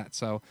had that.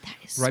 So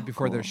right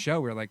before their show,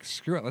 we were like,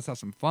 screw it, let's have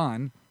some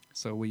fun.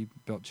 So we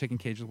built chicken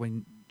cages,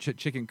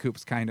 chicken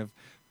coops kind of,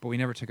 but we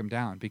never took them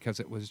down because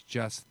it was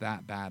just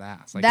that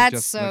badass. Like,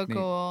 that's so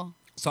cool.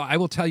 So I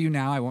will tell you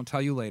now, I won't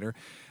tell you later,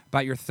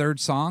 about your third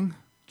song.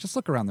 Just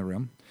look around the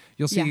room.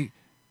 You'll see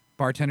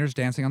bartenders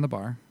dancing on the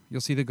bar.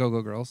 You'll see the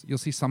go-go girls. You'll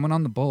see someone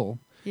on the bowl.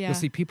 Yeah. You'll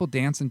see people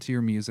dancing to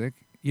your music.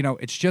 You know,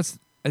 it's just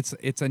it's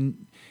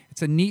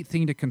a neat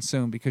thing to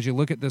consume because you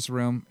look at this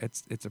room.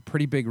 It's a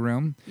pretty big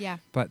room. Yeah.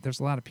 But there's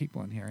a lot of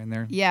people in here, and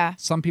there. Yeah.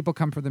 Some people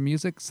come for the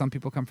music. Some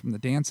people come from the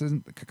dances.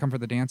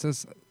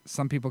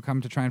 Some people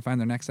come to try and find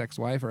their next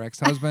ex-wife or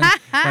ex-husband.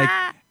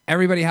 Like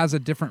everybody has a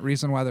different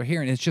reason why they're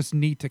here, and it's just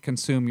neat to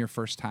consume your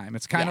first time.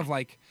 It's kind of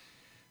like.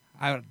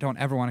 I don't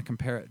ever want to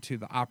compare it to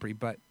the Opry,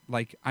 but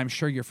like I'm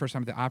sure your first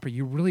time at the Opry,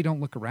 you really don't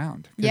look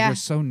around because you're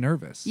so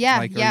nervous. Yeah,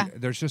 like, yeah.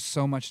 There's just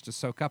so much to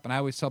soak up, and I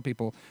always tell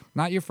people,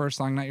 not your first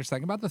song, not your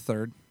second, about the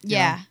third.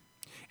 Yeah. know?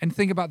 And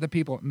think about the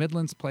people.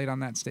 Midland's played on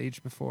that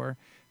stage before.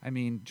 I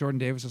mean, Jordan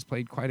Davis has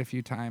played quite a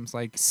few times.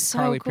 Like So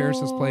Carly Pierce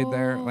has played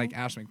there. cool. Like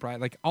Ash McBride.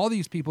 Like all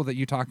these people that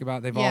you talk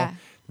about, they've Yeah.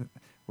 all.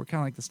 We're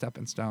kind of like the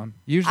stepping stone.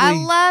 Usually, I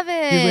love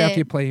it. Usually after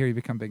you play here, you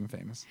become big and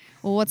famous.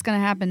 Well, what's gonna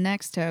happen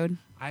next, Toad?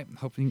 I'm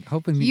hoping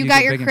You get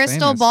got your big and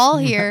crystal famous. ball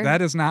here.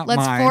 That is not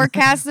Let's mine.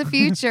 forecast the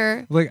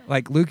future. Look,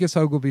 like Lucas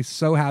Hogue will be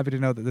so happy to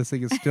know that this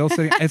thing is still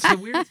sitting. It's the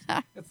weirdest.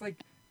 It's like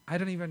I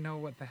don't even know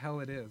what the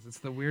hell it is. It's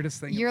the weirdest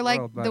thing. You're in the like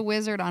world, but the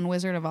wizard on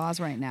Wizard of Oz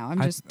right now. I'm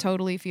I- just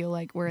totally feel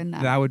like we're in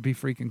that. that would be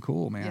freaking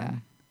cool, man. Yeah.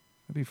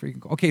 That'd be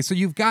freaking cool. Okay, so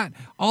you've got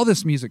all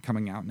this music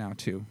coming out now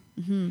too.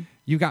 Mm-hmm.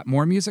 You got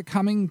more music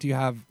coming. Do you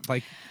have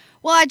like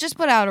Well, I just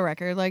put out a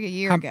record like a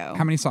year ago.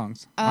 how many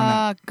songs? on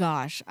that?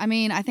 Gosh. I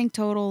mean, I think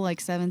total like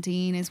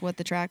 17 is what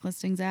the track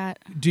listing's at.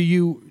 Did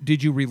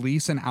you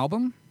release an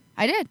album?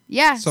 I did.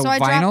 Yeah. So I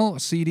dropped, vinyl,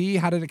 CD.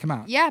 How did it come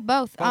out? yeah,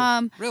 both.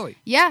 Both. Really?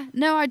 Yeah,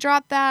 no, I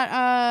dropped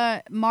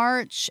that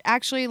March.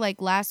 Actually, like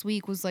last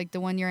week was like the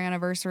 1 year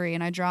anniversary,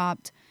 and I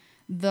dropped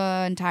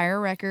the entire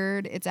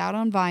record. It's out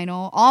on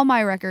vinyl. All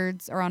my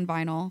records are on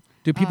vinyl.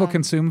 Do people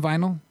consume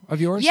vinyl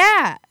of yours?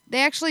 Yeah, they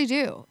actually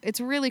do.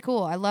 It's really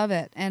cool. I love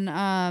it. And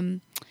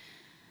I'm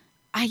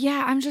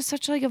just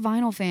such like a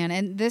vinyl fan.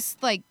 And this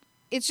like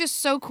it's just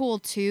so cool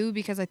too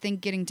because I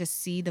think getting to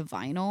see the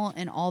vinyl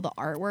and all the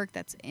artwork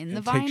that's in the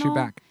It vinyl, takes you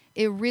back.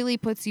 It really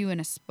puts you in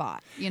a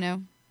spot, you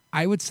know?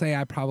 I would say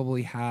I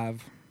probably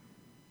have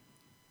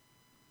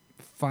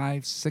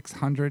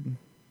 500-600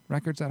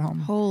 records at home.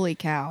 Holy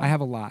cow. I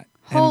have a lot.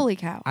 And Holy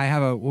cow. I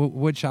have a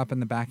wood shop in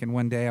the back, and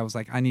one day I was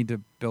like, I need to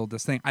build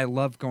this thing. I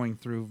love going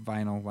through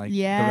vinyl, like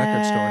the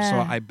record store.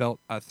 So I built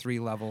a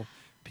 3-level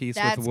piece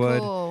That's with wood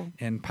cool.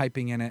 and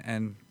piping in it,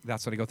 and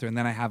that's what I go through. And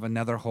then I have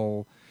another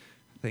whole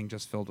thing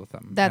just filled with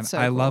them. That's and so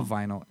I cool. love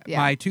vinyl. Yeah.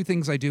 My 2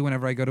 things I do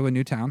whenever I go to a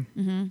new town,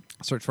 Mm-hmm.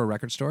 search for a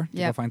record store to go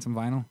Yep. find some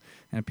vinyl,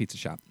 and a pizza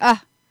shop.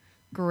 Ah,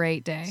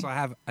 great day. So I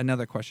have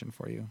another question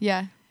for you.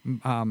 Yeah. And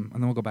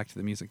then we'll go back to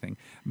the music thing.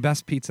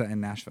 Best pizza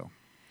in Nashville.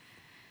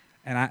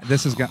 And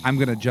I'm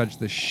gonna judge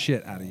the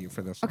shit out of you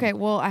for this one. Okay,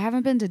 well, I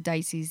haven't been to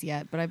Dicey's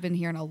yet, but I've been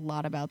hearing a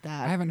lot about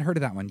that. I haven't heard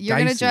of that one. You're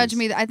gonna judge Dicey's.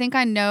 me. I think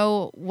I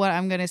know what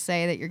I'm gonna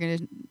say that you're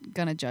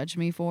gonna judge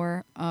me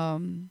for.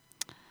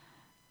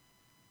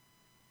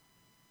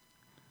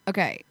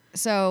 Okay,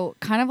 so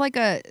kind of like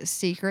a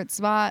secret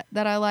spot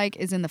that I like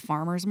is in the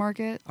farmers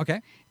market.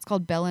 Okay. It's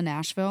called Bella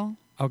Nashville.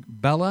 Oh,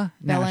 Bella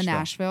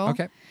Nashville.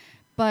 Okay.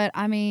 But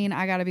I mean,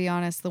 I gotta be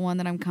honest. The one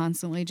that I'm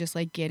constantly just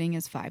like getting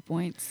is 5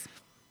 Points.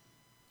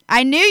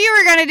 I knew you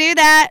were gonna do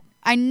that.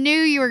 I knew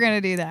you were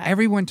gonna do that.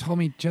 Everyone told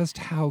me just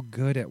how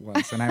good it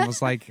was, and I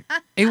was like,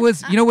 it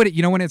was. You know what?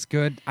 You know when it's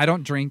good. I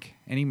don't drink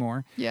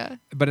anymore, Yeah.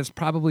 but it's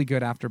probably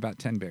good after about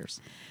 10 beers.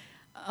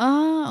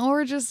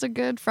 Or just a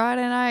good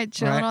Friday night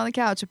chilling Right. on the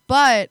couch.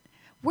 But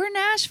we're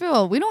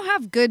Nashville. We don't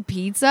have good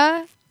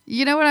pizza.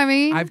 You know what I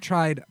mean? I've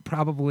tried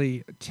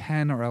probably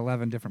 10 or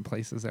 11 different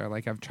places there.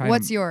 Like I've tried.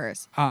 What's them-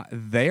 yours?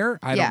 There?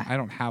 I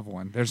don't have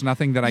one. There's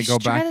nothing that I You go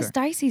should try back this to.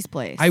 Dicey's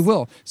place. I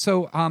will.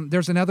 So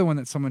there's another one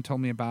that someone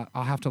told me about.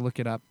 I'll have to look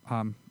it up.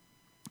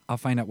 I'll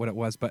find out what it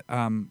was, but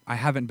I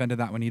haven't been to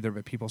that one either,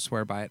 but people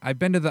swear by it. I've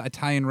been to the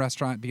Italian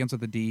restaurant, begins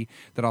with a D,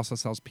 that also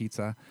sells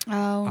pizza.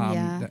 Oh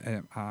yeah.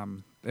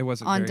 It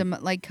wasn't On very,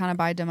 like kind of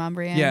by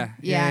Demumbrian.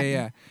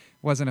 yeah.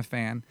 Wasn't a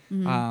fan.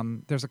 Mm-hmm.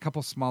 There's a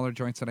couple smaller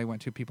joints that I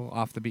went to, people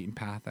off the beaten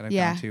path that I've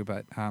Yeah. gone to,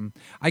 but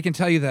I can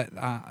tell you that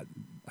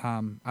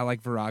I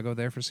like Virago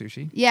there for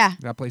sushi. Yeah.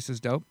 That place is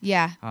dope.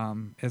 Yeah.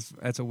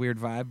 It's a weird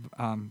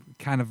vibe,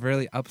 kind of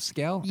really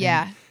upscale.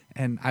 Yeah.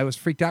 And I was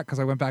freaked out because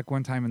I went back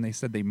one time and they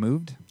said they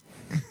moved.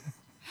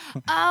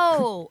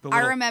 Oh, The I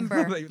little-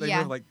 remember. they yeah.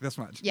 moved like this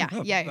much. Yeah,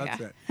 yeah, That's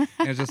yeah. it.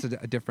 And it's just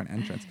a different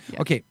entrance.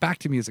 Yeah. Okay, back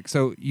to music.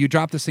 So you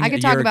dropped this thing I a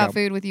could year talk about ago.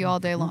 food with you all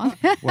day long.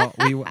 Well,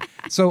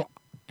 so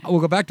we'll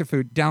go back to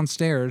food.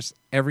 Downstairs,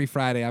 every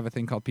Friday, I have a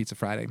thing called Pizza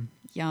Friday.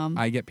 Yum.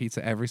 I get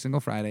pizza every single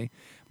Friday.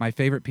 My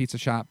favorite pizza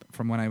shop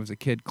from when I was a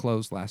kid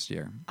closed last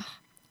year.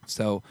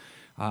 So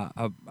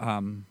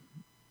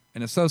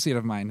an associate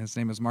of mine, his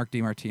name is Mark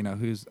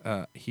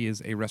DiMartino, he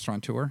is a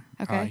restaurateur.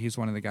 Okay. He's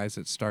one of the guys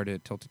that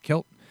started Tilted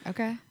Kilt.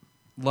 Okay.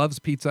 Loves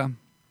pizza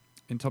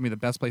and told me the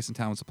best place in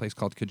town was a place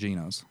called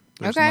Cugino's.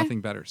 There's Okay.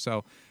 nothing better.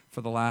 So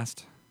for the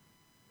last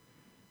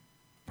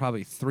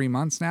probably 3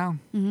 months now,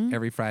 Mhm.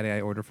 every Friday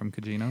I order from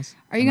Cugino's.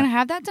 Are you And gonna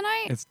have that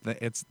tonight?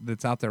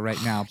 it's out there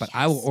right now, but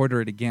I will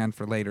order it again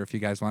for later if you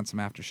guys want some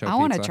after show I pizza.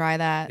 want to try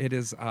that. It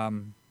is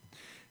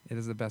It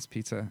is the best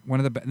pizza. One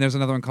of the there's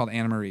another one called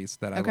Anna Marie's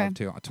that I Okay. love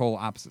too. A total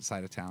opposite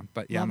side of town.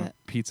 But yeah, Love I'm a it.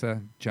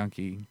 pizza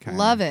junkie. Kinda.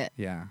 Love it.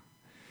 Yeah.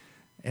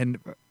 And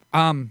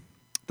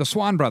the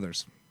Swan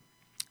Brothers,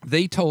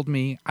 they told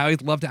me, I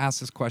would love to ask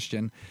this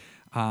question.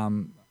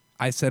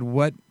 I said,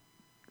 what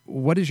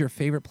is your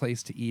favorite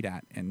place to eat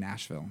at in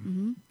Nashville?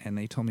 Mm-hmm. And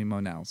they told me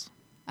Monell's.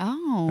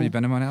 Oh. Have you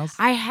been to Monell's?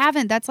 I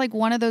haven't. That's like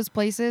one of those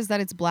places that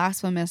it's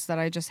blasphemous that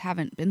I just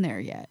haven't been there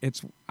yet.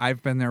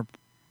 I've been there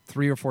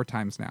 3 or 4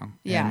 times now.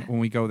 Yeah. And when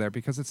we go there,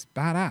 because it's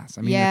badass.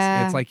 I mean,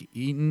 Yeah. it's like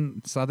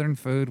eating Southern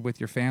food with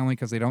your family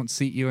because they don't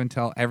seat you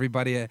until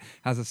everybody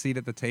has a seat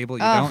at the table.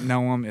 You Ugh. don't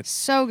know them. It's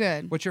So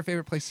good. What's your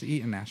favorite place to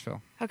eat in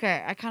Nashville?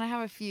 Okay, I kind of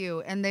have a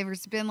few, and they've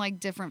been like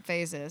different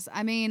phases.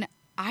 I mean,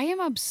 I am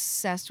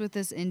obsessed with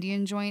this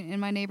Indian joint in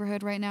my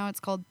neighborhood right now. It's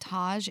called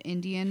Taj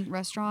Indian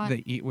Restaurant.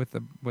 They eat with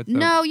the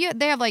No, yeah,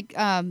 they have like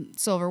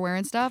silverware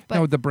and stuff, but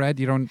no, the bread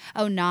you don't.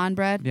 naan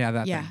bread. Yeah,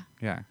 that Yeah. thing.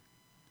 Yeah.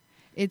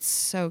 It's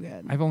so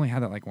good. I've only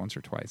had that like once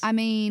or twice. I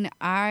mean,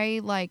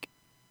 I like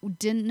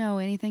didn't know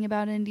anything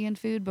about Indian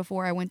food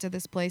before I went to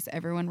this place.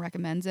 Everyone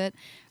recommends it,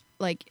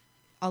 like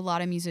a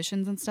lot of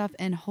musicians and stuff.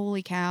 And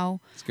holy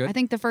cow, It's good. I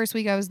think the first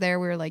week I was there,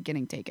 we were like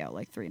getting takeout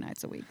like 3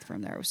 nights a week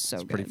from there. It was so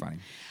It's good. pretty funny.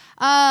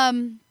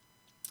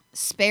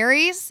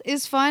 Sperry's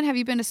is fun. Have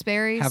you been to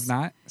Sperry's? Have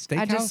not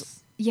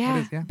steakhouse. Yeah,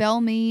 What is- yeah.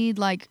 Belle Meade.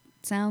 Like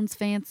sounds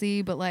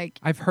fancy, but like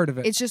I've heard of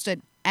it. it's just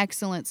an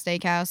excellent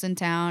steakhouse in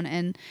town,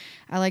 and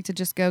I like to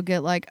just go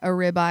get like a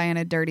ribeye and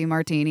a dirty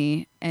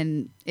martini,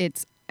 and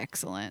it's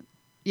excellent.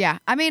 Yeah,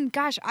 I mean,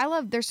 gosh,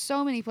 there's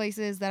so many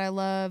places that I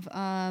love.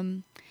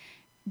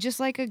 Just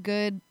like a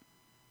good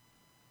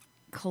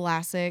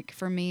classic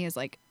for me is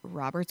like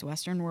Robert's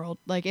Western World.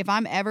 Like if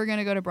I'm ever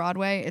gonna go to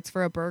Broadway, it's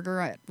for a burger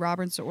at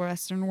Robert's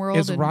Western World.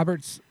 Is and-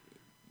 Robert's?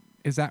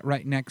 Is that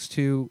right next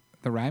to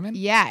the Ryman?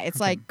 Yeah, it's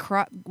Okay.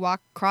 like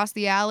walk across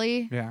the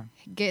alley, Yeah.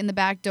 get in the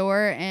back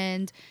door,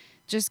 and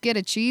just get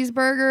a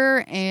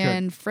cheeseburger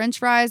and French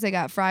fries. They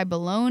got fried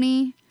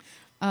bologna,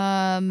 I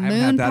haven't moon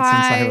had that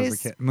pies. since I was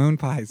a kid. Moon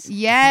pies.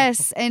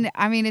 Yes, and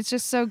I mean it's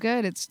just so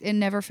good. It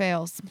never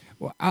fails.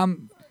 Well,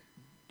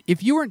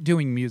 if you weren't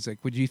doing music,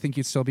 would you think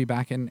you'd still be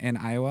back in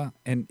Iowa?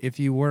 And if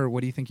you were,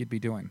 what do you think you'd be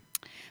doing?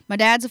 My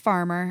dad's a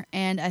farmer,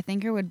 and I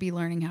think I would be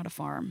learning how to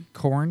farm.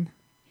 Corn?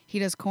 He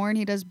does corn.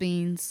 He does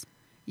beans.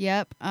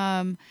 Yep.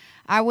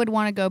 I would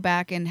want to go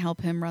back and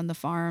help him run the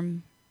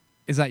farm.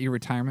 Is that your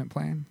retirement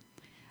plan?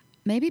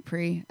 Maybe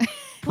pre. Pre.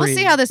 We'll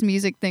see how this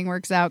music thing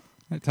works out.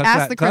 Touch Ask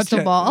that. the Touch crystal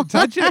it. ball.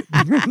 Touch it.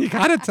 You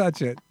gotta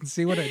touch it and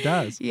see what it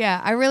does.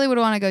 Yeah, I really would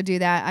want to go do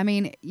that. I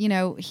mean, you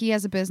know, he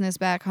has a business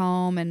back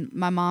home, and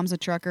my mom's a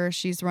trucker.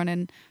 She's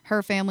running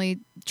her family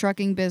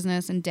trucking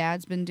business, and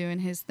dad's been doing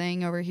his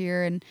thing over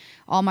here, and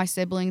all my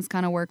siblings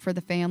kind of work for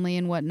the family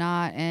and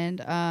whatnot. And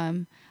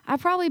I'd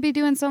probably be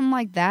doing something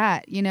like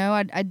that. You know,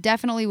 I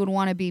definitely would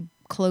want to be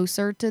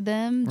closer to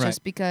them Right.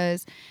 just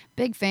because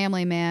big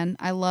family, man.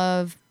 I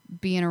love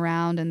being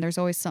around, and there's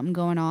always something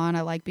going on.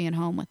 I like being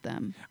home with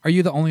them. Are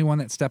you the only one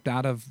that stepped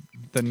out of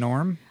the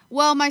norm?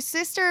 Well, my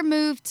sister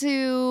moved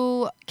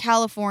to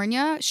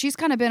California. She's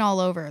kind of been all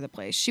over the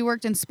place. She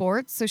worked in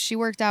sports, so she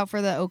worked out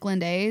for the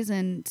Oakland A's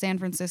in San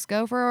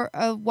Francisco for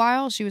a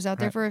while. She was out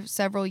there Right. for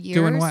several years.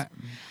 Doing what?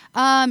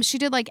 She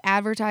did like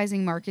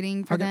advertising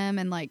marketing for Okay. them,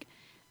 and like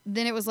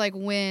then it was like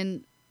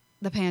when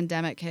the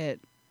pandemic hit,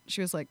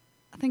 she was like,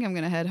 I think I'm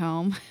gonna head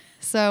home.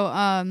 So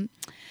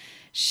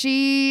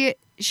she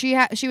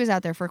was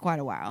out there for quite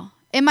a while.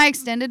 In my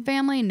extended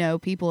family, no,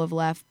 people have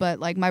left, but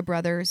like my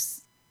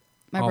brothers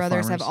All have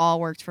farmers? all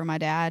worked for my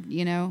dad,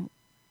 you know.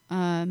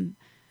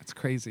 That's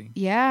crazy.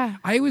 Yeah.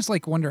 I always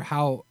like wonder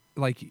how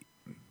like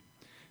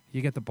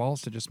you get the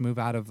balls to just move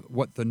out of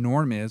what the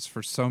norm is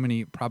for so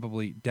many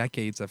probably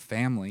decades of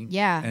family.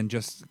 Yeah. And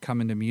just come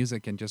into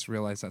music and just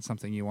realize that's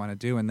something you want to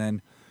do. And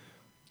then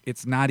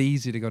it's not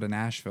easy to go to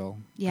Nashville.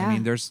 Yeah. I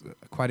mean, there's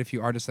quite a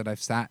few artists that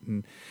I've sat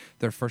and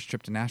their first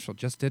trip to Nashville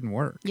just didn't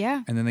work.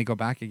 Yeah. And then they go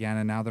back again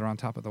and now they're on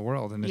top of the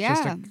world. And it's Yeah.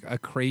 just a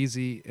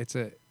crazy, it's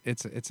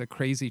a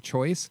crazy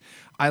choice.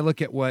 I look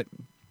at what,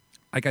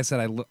 like I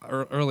said,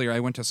 earlier, I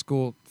went to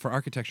school for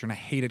architecture and I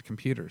hated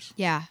computers.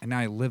 Yeah. And now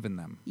I live in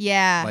them.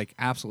 Yeah. Like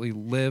absolutely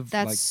live.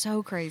 That's like,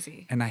 so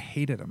crazy. and I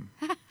hated them.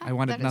 I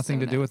wanted That is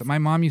nothing so to do with nice. it. My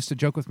mom used to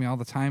joke with me all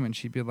the time, and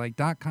she'd be like,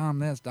 .com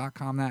this,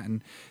 .com that,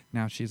 and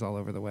now she's all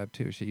over the web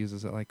too. She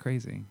uses it like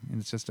crazy, and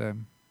it's just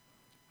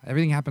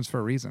everything happens for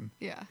a reason.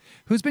 Yeah.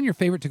 Who's been your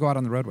favorite to go out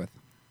on the road with?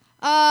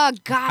 Gosh.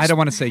 I don't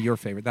want to say your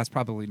favorite. That's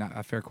probably not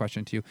a fair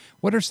question to you.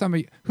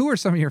 Who are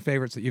some of your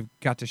favorites that you've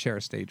got to share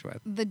a stage with?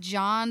 The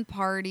John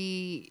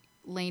Party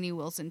Lainey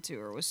Wilson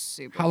tour was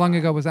super How long fun.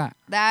 ago was that?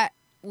 That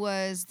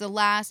was the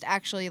last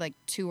actually like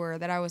tour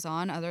that I was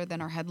on, other than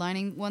our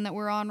headlining one that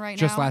we're on right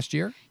now. Just last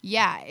year?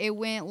 Yeah, it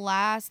went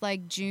last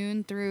like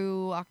June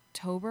through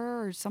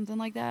October or something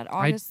like that.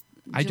 August.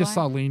 I just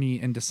saw July. Lainey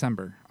in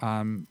December.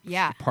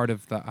 Yeah. Part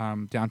of the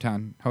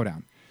downtown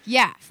hoedown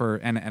Yeah, for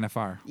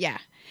NFR. yeah.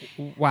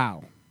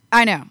 Wow.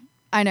 I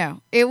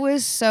know. It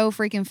was so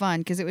freaking fun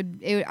because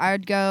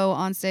I'd go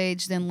on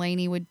stage, then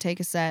Lainey would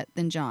take a set,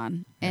 then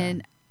John,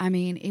 and I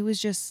mean, it was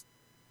just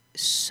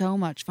so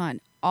much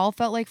fun. All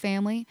felt like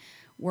family.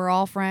 We're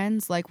all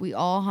friends. Like, we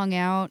all hung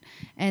out.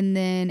 And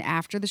then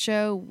after the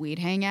show, we'd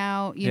hang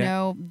out. You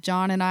know,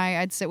 John and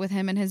I'd sit with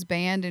him and his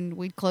band, and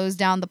we'd close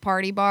down the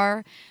party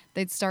bar.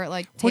 They'd start,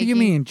 like, what do you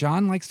mean?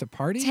 John likes to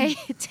party?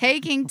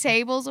 Taking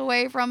tables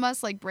away from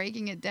us, like,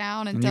 breaking it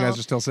down until... And you guys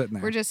are still sitting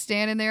there. We're just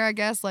standing there, I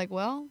guess, like,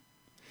 well,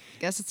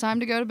 guess it's time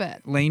to go to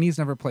bed. Laney's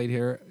never played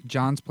here.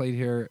 John's played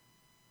here,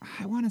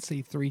 I want to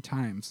say 3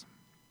 times.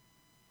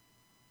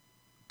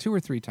 2 or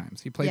 3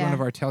 times. He played one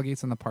of our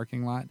tailgates in the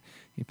parking lot.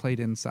 He played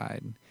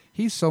inside.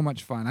 He's so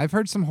much fun. I've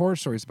heard some horror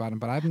stories about him,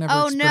 but I've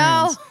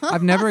never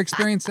I've never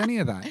experienced any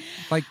of that.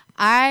 Like,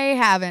 I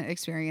haven't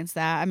experienced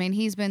that. I mean,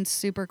 he's been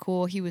super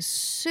cool. He was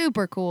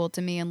super cool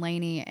to me and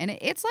Laney, and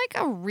it's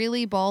like a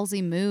really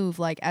ballsy move.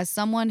 Like, as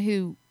someone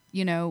who,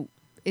 you know,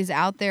 is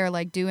out there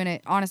like doing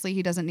it. Honestly,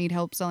 he doesn't need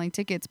help selling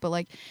tickets, but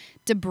like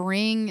to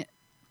bring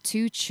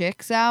 2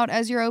 chicks out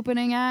as your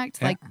opening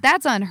act, like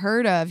that's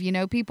unheard of. You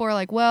know, people are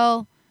like,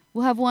 well,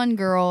 we'll have 1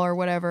 girl or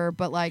whatever,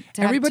 but like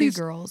to have 2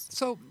 girls.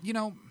 So, you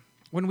know,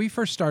 when we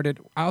first started,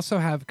 I also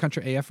have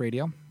Country AF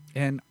Radio,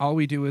 and all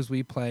we do is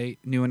we play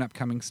new and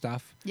upcoming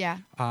stuff. Yeah.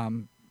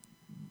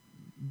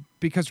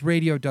 Because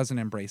radio doesn't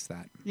embrace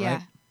that. Yeah.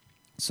 Right?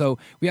 So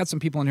we had some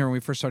people in here when we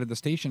first started the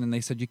station, and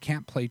they said, you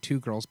can't play 2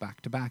 girls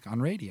back to back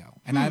on radio.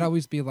 And I'd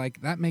always be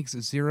like, that makes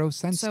 0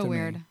 sense to me. So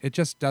weird. It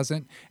just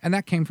doesn't. And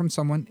that came from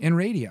someone in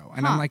radio.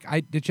 And I'm like,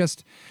 I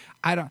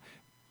don't.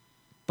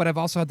 But I've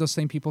also had those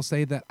same people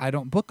say that I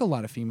don't book a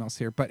lot of females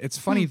here. But it's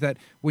funny that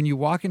when you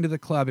walk into the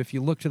club, if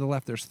you look to the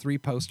left, there's 3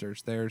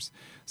 posters. There's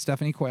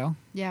Stephanie Quayle.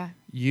 Yeah.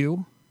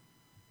 You.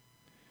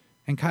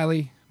 And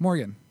Kylie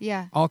Morgan.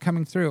 Yeah. All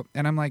coming through.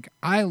 And I'm like,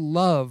 I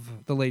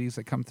love the ladies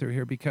that come through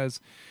here because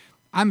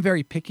I'm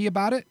very picky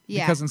about it.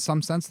 Yeah. Because in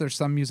some sense, there's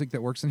some music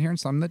that works in here and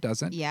some that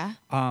doesn't. Yeah.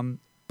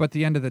 But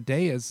the end of the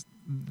day is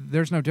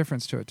there's no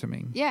difference to it to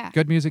me. Yeah.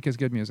 Good music is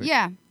good music.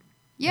 Yeah.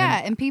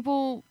 Yeah. And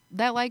people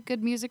that like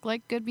good music.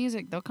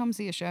 They'll come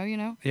see a show, you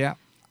know? Yeah.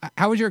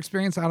 How was your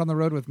experience out on the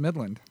road with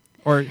Midland?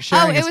 Or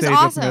sharing a stage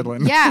awesome. with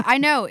Midland? Yeah, I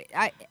know.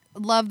 I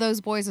love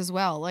those boys as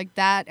well. Like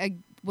that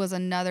was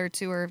another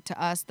tour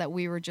to us that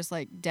we were just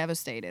like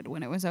devastated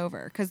when it was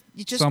over because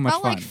you just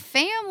felt like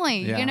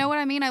family. Yeah. You know what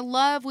I mean? I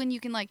love when you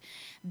can like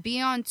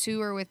be on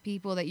tour with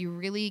people that you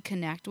really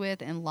connect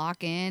with and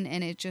lock in,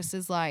 and it just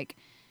is like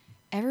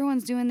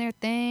everyone's doing their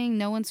thing.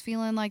 No one's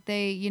feeling like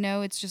they, you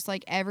know, it's just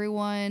like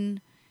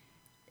everyone.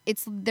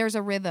 There's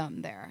a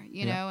rhythm there,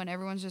 you know, and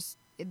everyone's just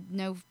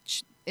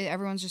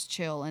everyone's just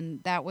chill,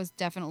 and that was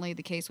definitely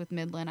the case with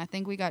Midland. I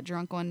think we got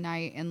drunk one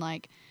night and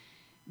like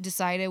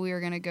decided we were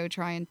gonna go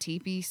try and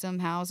teepee some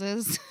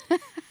houses.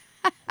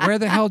 Where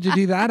the hell did you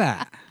do that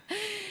at?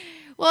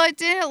 Well, it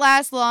didn't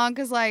last long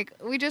because like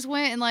we just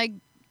went and like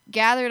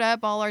gathered up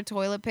all our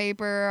toilet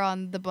paper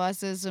on the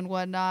buses and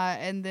whatnot,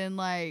 and then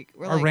like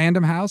we're like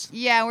random house.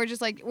 Yeah, we're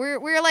just like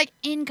we're like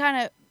in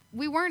kind of.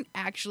 We weren't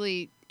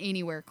actually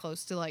anywhere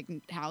close to like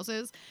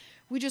houses.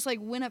 We just like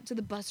went up to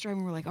the bus driver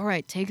and we're like, all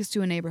right, take us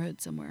to a neighborhood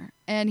somewhere.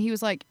 And he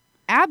was like,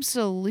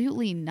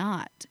 absolutely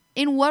not.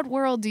 In what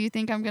world do you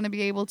think I'm going to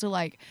be able to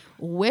like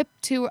whip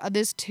to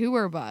this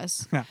tour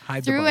bus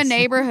through a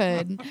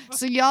neighborhood?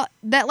 So y'all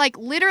that like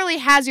literally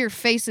has your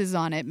faces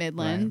on it,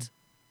 Midland,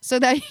 so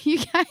that you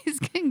guys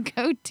can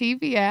go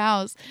TV a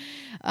house.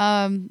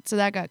 So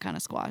that got kind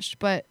of squashed,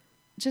 but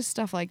just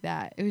stuff like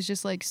that. It was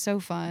just like so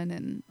fun,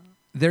 and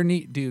they're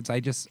neat dudes. I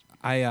did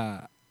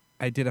a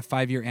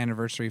 5-year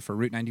anniversary for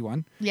Route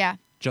 91. Yeah.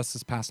 Just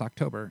this past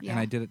October, and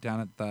I did it down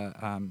at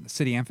the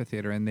City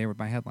Amphitheater, and they were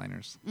my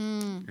headliners.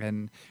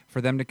 And for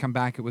them to come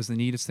back, it was the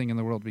neatest thing in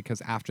the world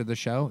because after the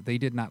show, they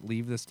did not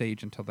leave the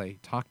stage until they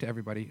talked to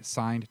everybody,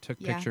 signed, took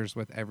pictures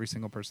with every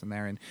single person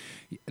there. And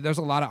there's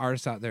a lot of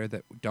artists out there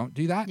that don't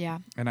do that. Yeah.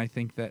 And I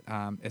think that,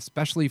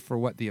 especially for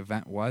what the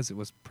event was, it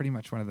was pretty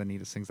much one of the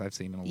neatest things I've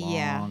seen in a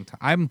long time.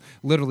 I'm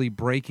literally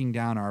breaking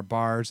down our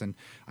bars, and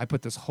I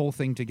put this whole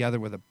thing together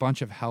with a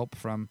bunch of help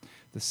from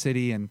the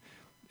city and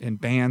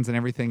bands and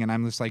everything, and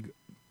I'm just like,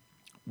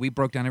 we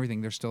broke down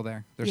everything. They're still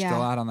there. They're still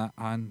out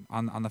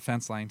on the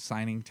fence line,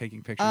 signing,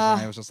 taking pictures.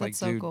 And I was just like,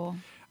 so dude, cool.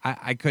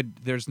 I could.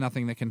 There's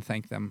nothing that can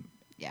thank them.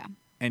 Yeah.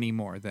 Any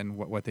more than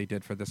what they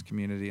did for this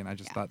community, and I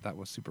just thought that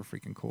was super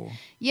freaking cool.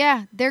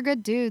 Yeah, they're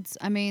good dudes.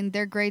 I mean,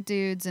 they're great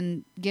dudes,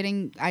 and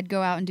I'd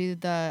go out and do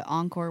the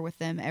encore with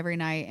them every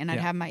night, and I'd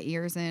have my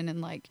ears in,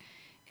 and like,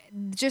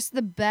 just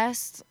the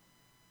best,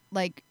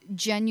 like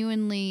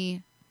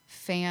genuinely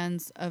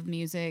fans of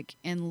music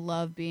and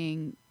love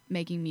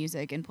making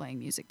music and playing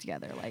music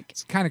together. Like,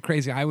 it's kind of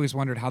crazy. I always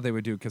wondered how they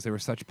would do because they were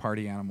such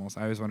party animals.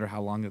 I always wondered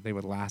how long that they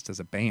would last as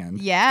a band.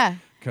 Yeah,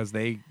 because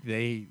they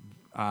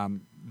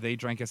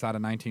drank us out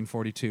of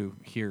 1942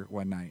 here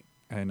one night,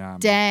 and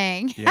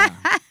dang, yeah,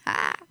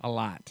 a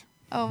lot.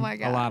 Oh my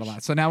god, a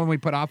lot. So now when we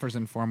put offers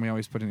in for them, we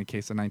always put in a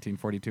case of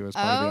 1942 as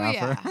part of the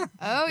offer.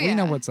 Oh We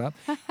know what's up.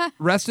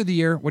 Rest of the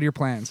year, what are your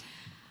plans?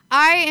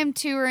 I am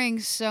touring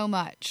so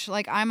much.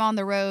 Like, I'm on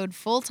the road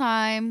full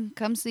time.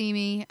 Come see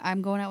me.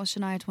 I'm going out with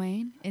Shania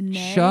Twain in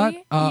May. Shut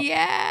up.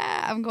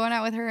 Yeah, I'm going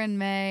out with her in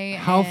May.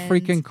 How and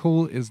freaking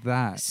cool is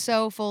that?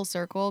 so full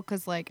circle,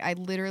 because, like, I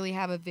literally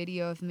have a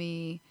video of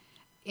me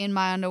in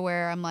my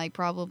underwear. I'm, like,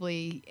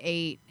 probably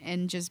 8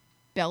 and just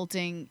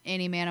belting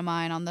Any Man of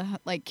Mine on the,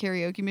 like,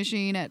 karaoke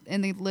machine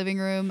in the living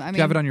room. I mean, Do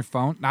you have it on your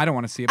phone? I don't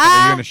want to see it, but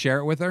are you going to share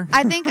it with her?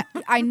 I think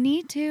I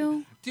need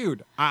to.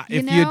 Dude, You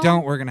if you know?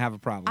 don't, we're going to have a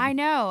problem. I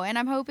know, and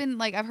I'm hoping,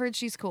 like, I've heard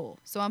she's cool.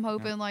 So I'm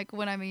hoping, like,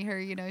 when I meet her,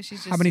 you know, she's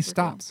just How many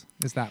super cool. stops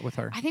is that with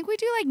her? I think we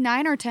do, like,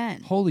 9 or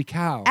 10. Holy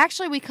cow.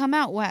 Actually, we come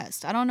out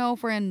west. I don't know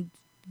if we're in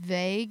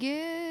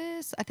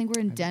Vegas. I think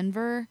we're in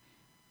Denver.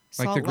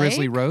 Like Salt the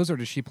Grizzly Lake. Rose, or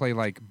does she play,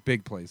 like,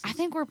 big places? I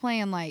think we're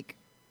playing, like,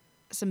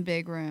 some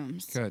big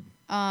rooms. Good.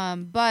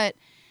 But,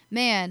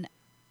 man,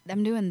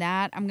 I'm doing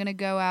that. I'm going to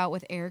go out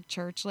with Eric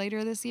Church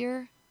later this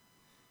year.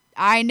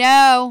 I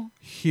know.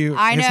 Huge.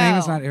 I His name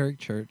is know. not Eric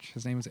Church.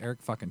 His name is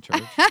Eric fucking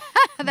Church.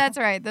 That's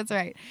right. That's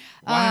right.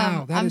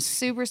 Wow, that I'm is-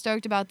 super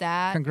stoked about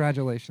that.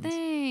 Congratulations.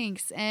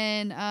 Thanks.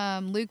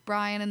 And Luke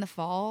Bryan in the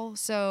fall.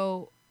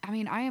 So, I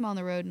mean, I am on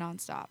the road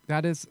nonstop.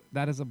 That is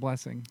a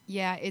blessing.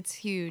 Yeah, it's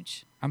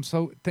huge.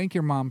 Thank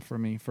your mom for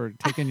me for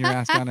taking your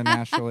ass down to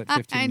Nashville at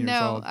 15 I years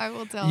know. old. I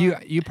will tell You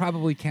her. you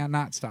probably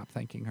cannot stop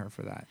thanking her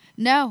for that.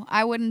 No,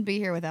 I wouldn't be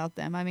here without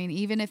them. I mean,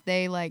 even if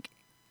they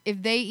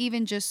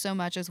even just so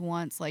much as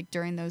once, like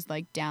during those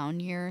like down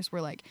years,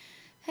 were like,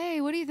 hey,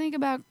 what do you think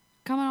about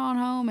coming on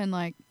home and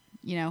like,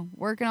 you know,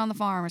 working on the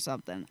farm or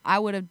something? I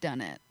would have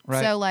done it.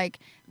 Right. So like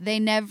they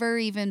never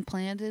even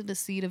planted a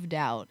seed of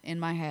doubt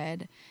in my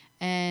head.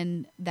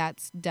 And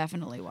that's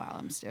definitely why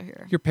I'm still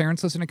here. Your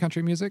parents listen to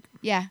country music,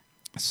 Yeah.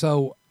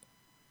 so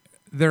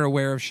they're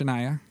aware of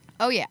Shania.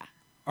 Oh, yeah.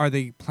 Are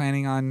they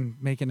planning on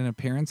making an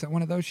appearance at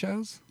one of those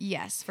shows?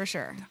 Yes, for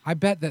sure. I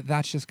bet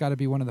that's just got to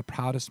be one of the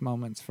proudest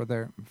moments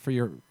for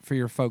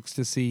your folks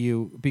to see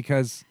you,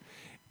 because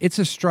it's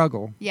a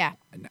struggle. Yeah.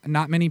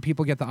 Not many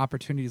people get the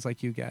opportunities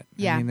like you get.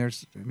 Yeah. I mean,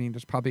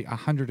 there's probably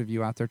 100 of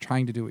you out there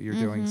trying to do what you're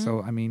doing.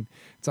 So I mean,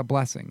 it's a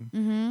blessing.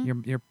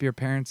 Your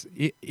parents,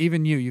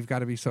 even you've got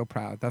to be so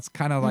proud. That's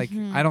kind of like,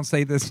 I don't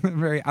say this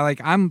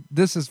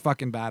this is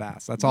fucking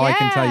badass. That's all I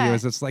can tell you Yeah.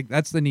 is it's like,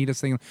 that's the neatest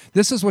thing.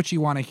 This is what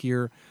you want to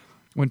hear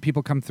when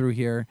people come through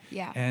here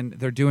Yeah. and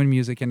they're doing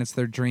music and it's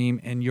their dream,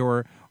 and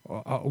you're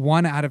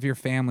one out of your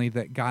family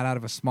that got out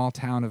of a small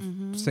town of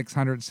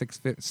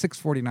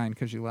 649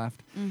 because you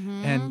left,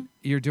 and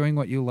you're doing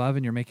what you love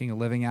and you're making a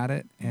living at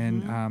it,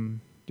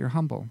 and you're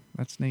humble.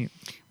 That's neat.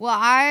 Well,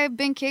 I've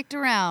been kicked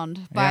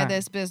around by Yeah.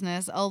 this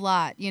business a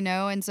lot, you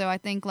know, and so I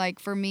think like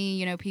for me,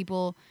 you know,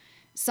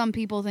 some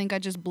people think I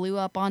just blew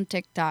up on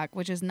TikTok,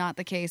 which is not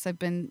the case. I've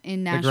been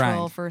in Nashville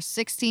grind. for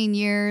 16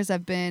 years.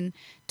 I've been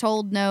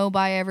told no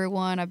by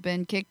everyone. I've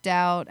been kicked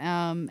out.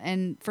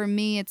 And for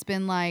me, it's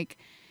been like,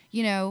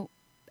 you know,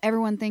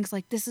 everyone thinks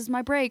like this is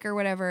my break or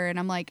whatever. And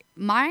I'm like,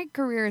 my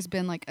career has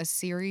been like a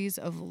series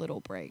of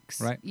little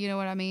breaks. Right. You know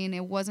what I mean?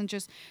 It wasn't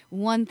just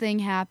one thing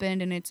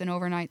happened and it's an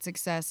overnight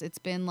success. It's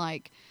been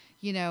like,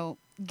 you know,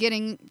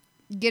 getting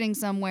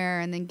somewhere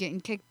and then getting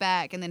kicked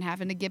back and then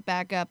having to get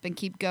back up and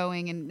keep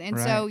going. And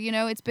so, Right. you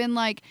know, it's been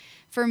like,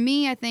 for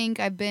me, I think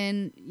I've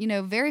been, you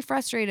know, very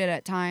frustrated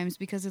at times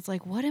because it's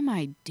like, what am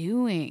I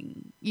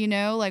doing? You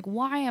know, like,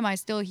 why am I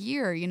still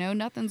here? You know,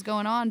 nothing's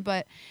going on.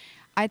 But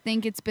I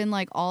think it's been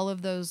like all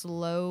of those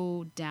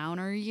low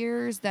downer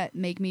years that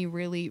make me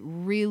really,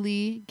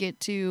 really get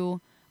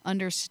to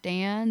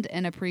understand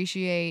and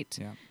appreciate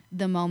Yeah.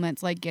 the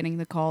moments like getting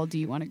the call, do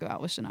you want to go out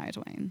with Shania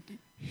Twain?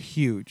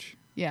 Huge.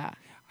 Yeah.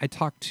 I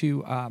talked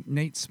to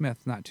Nate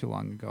Smith not too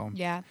long ago.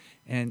 Yeah.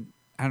 And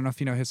I don't know if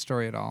you know his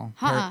story at all.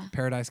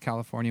 Paradise,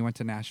 California, went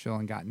to Nashville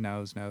and got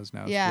nose.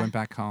 Yeah. Went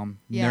back home.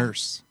 Yeah.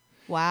 Nurse.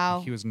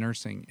 Wow. He was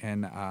nursing,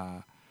 and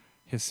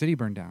his city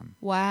burned down.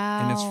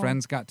 Wow. And his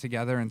friends got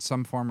together in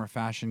some form or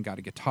fashion, got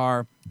a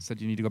guitar, said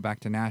you need to go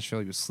back to Nashville.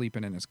 He was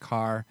sleeping in his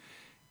car,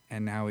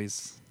 and now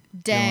he's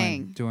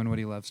doing what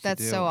he loves to do.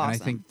 That's so And I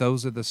awesome. think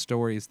those are the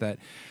stories that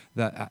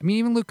I mean,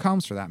 even Luke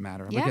Combs for that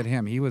matter. Look Yeah. at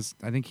him.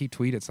 I think he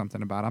tweeted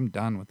something about, I'm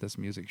done with this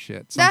music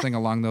shit. Something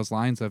along those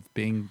lines of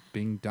being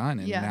done.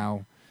 And Yeah.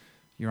 now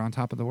you're on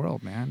top of the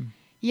world, man.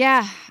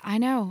 Yeah, I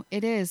know.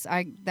 It is.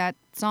 That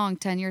song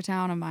 10-Year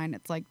Town of mine,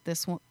 it's like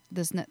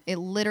it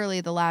literally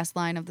the last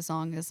line of the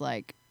song is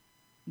like,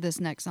 this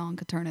next song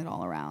could turn it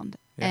all around.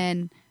 Yeah.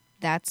 And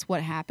that's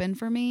what happened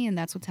for me, and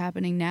that's what's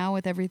happening now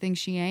with Everything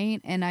She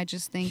Ain't. And I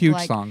just think Huge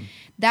like song.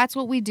 that's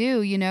what we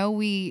do, you know.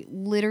 We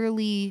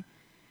literally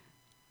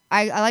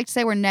I like to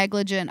say we're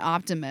negligent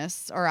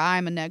optimists, or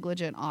I'm a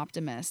negligent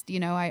optimist. You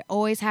know, I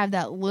always have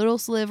that little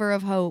sliver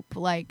of hope,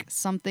 like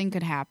something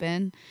could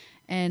happen,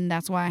 and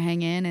that's why I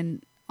hang in.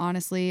 And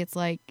honestly, it's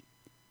like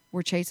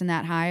we're chasing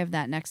that high of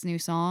that next new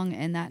song,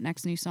 and that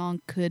next new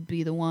song could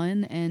be the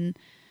one, and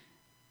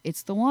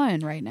it's the one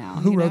right now.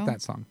 Who you wrote know?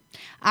 that song?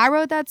 I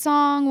wrote that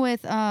song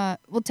with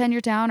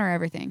 10-Year Town or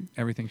Everything.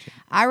 Everything Changed.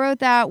 I wrote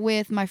that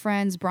with my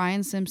friends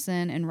Brian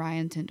Simpson and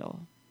Ryan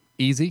Tyndall.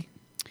 Easy?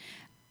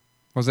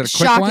 Was it a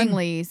quick one?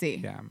 Shockingly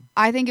easy. Yeah.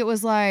 I think it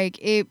was like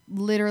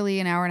literally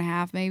an hour and a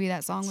half. Maybe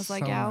that song was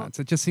like out. Nuts.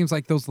 It just seems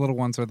like those little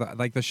ones are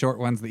the short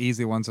ones, the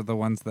easy ones are the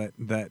ones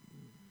that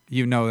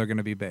you know they're going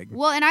to be big.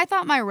 Well, and I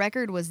thought my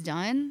record was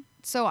done.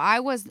 So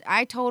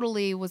I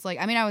totally was like,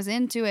 I mean, I was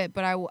into it,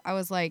 but I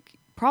was like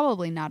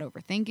probably not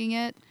overthinking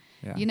it,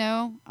 Yeah. you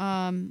know?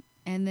 And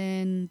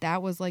then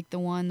that was like the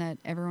one that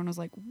everyone was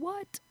like,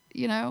 what?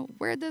 You know,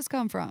 where'd this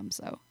come from?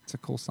 So It's a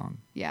cool song.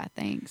 yeah,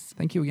 thanks.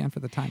 Thank you again for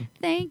the time.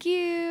 Thank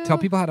you. Tell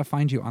people how to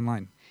find you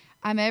online.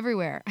 I'm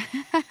everywhere.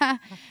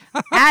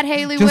 At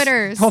Hailey Just-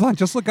 Whitters. Hold on,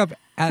 just look up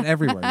at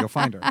everywhere. You'll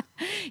find her.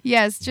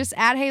 Yes, just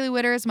at Hailey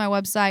Whitters, my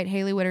website,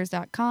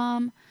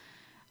 HaileyWhitters.com.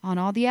 On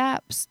all the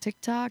apps,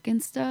 TikTok,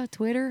 Insta,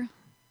 Twitter,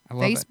 I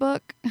love Facebook.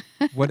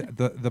 it. What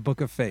the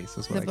Book of Face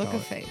is what The I Book call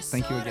of it. Face.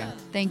 Thank you again.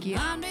 Thank you.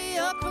 I'm the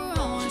upper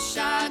on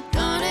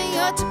shotgun in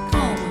your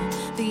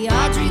Tacoma. The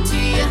Audrey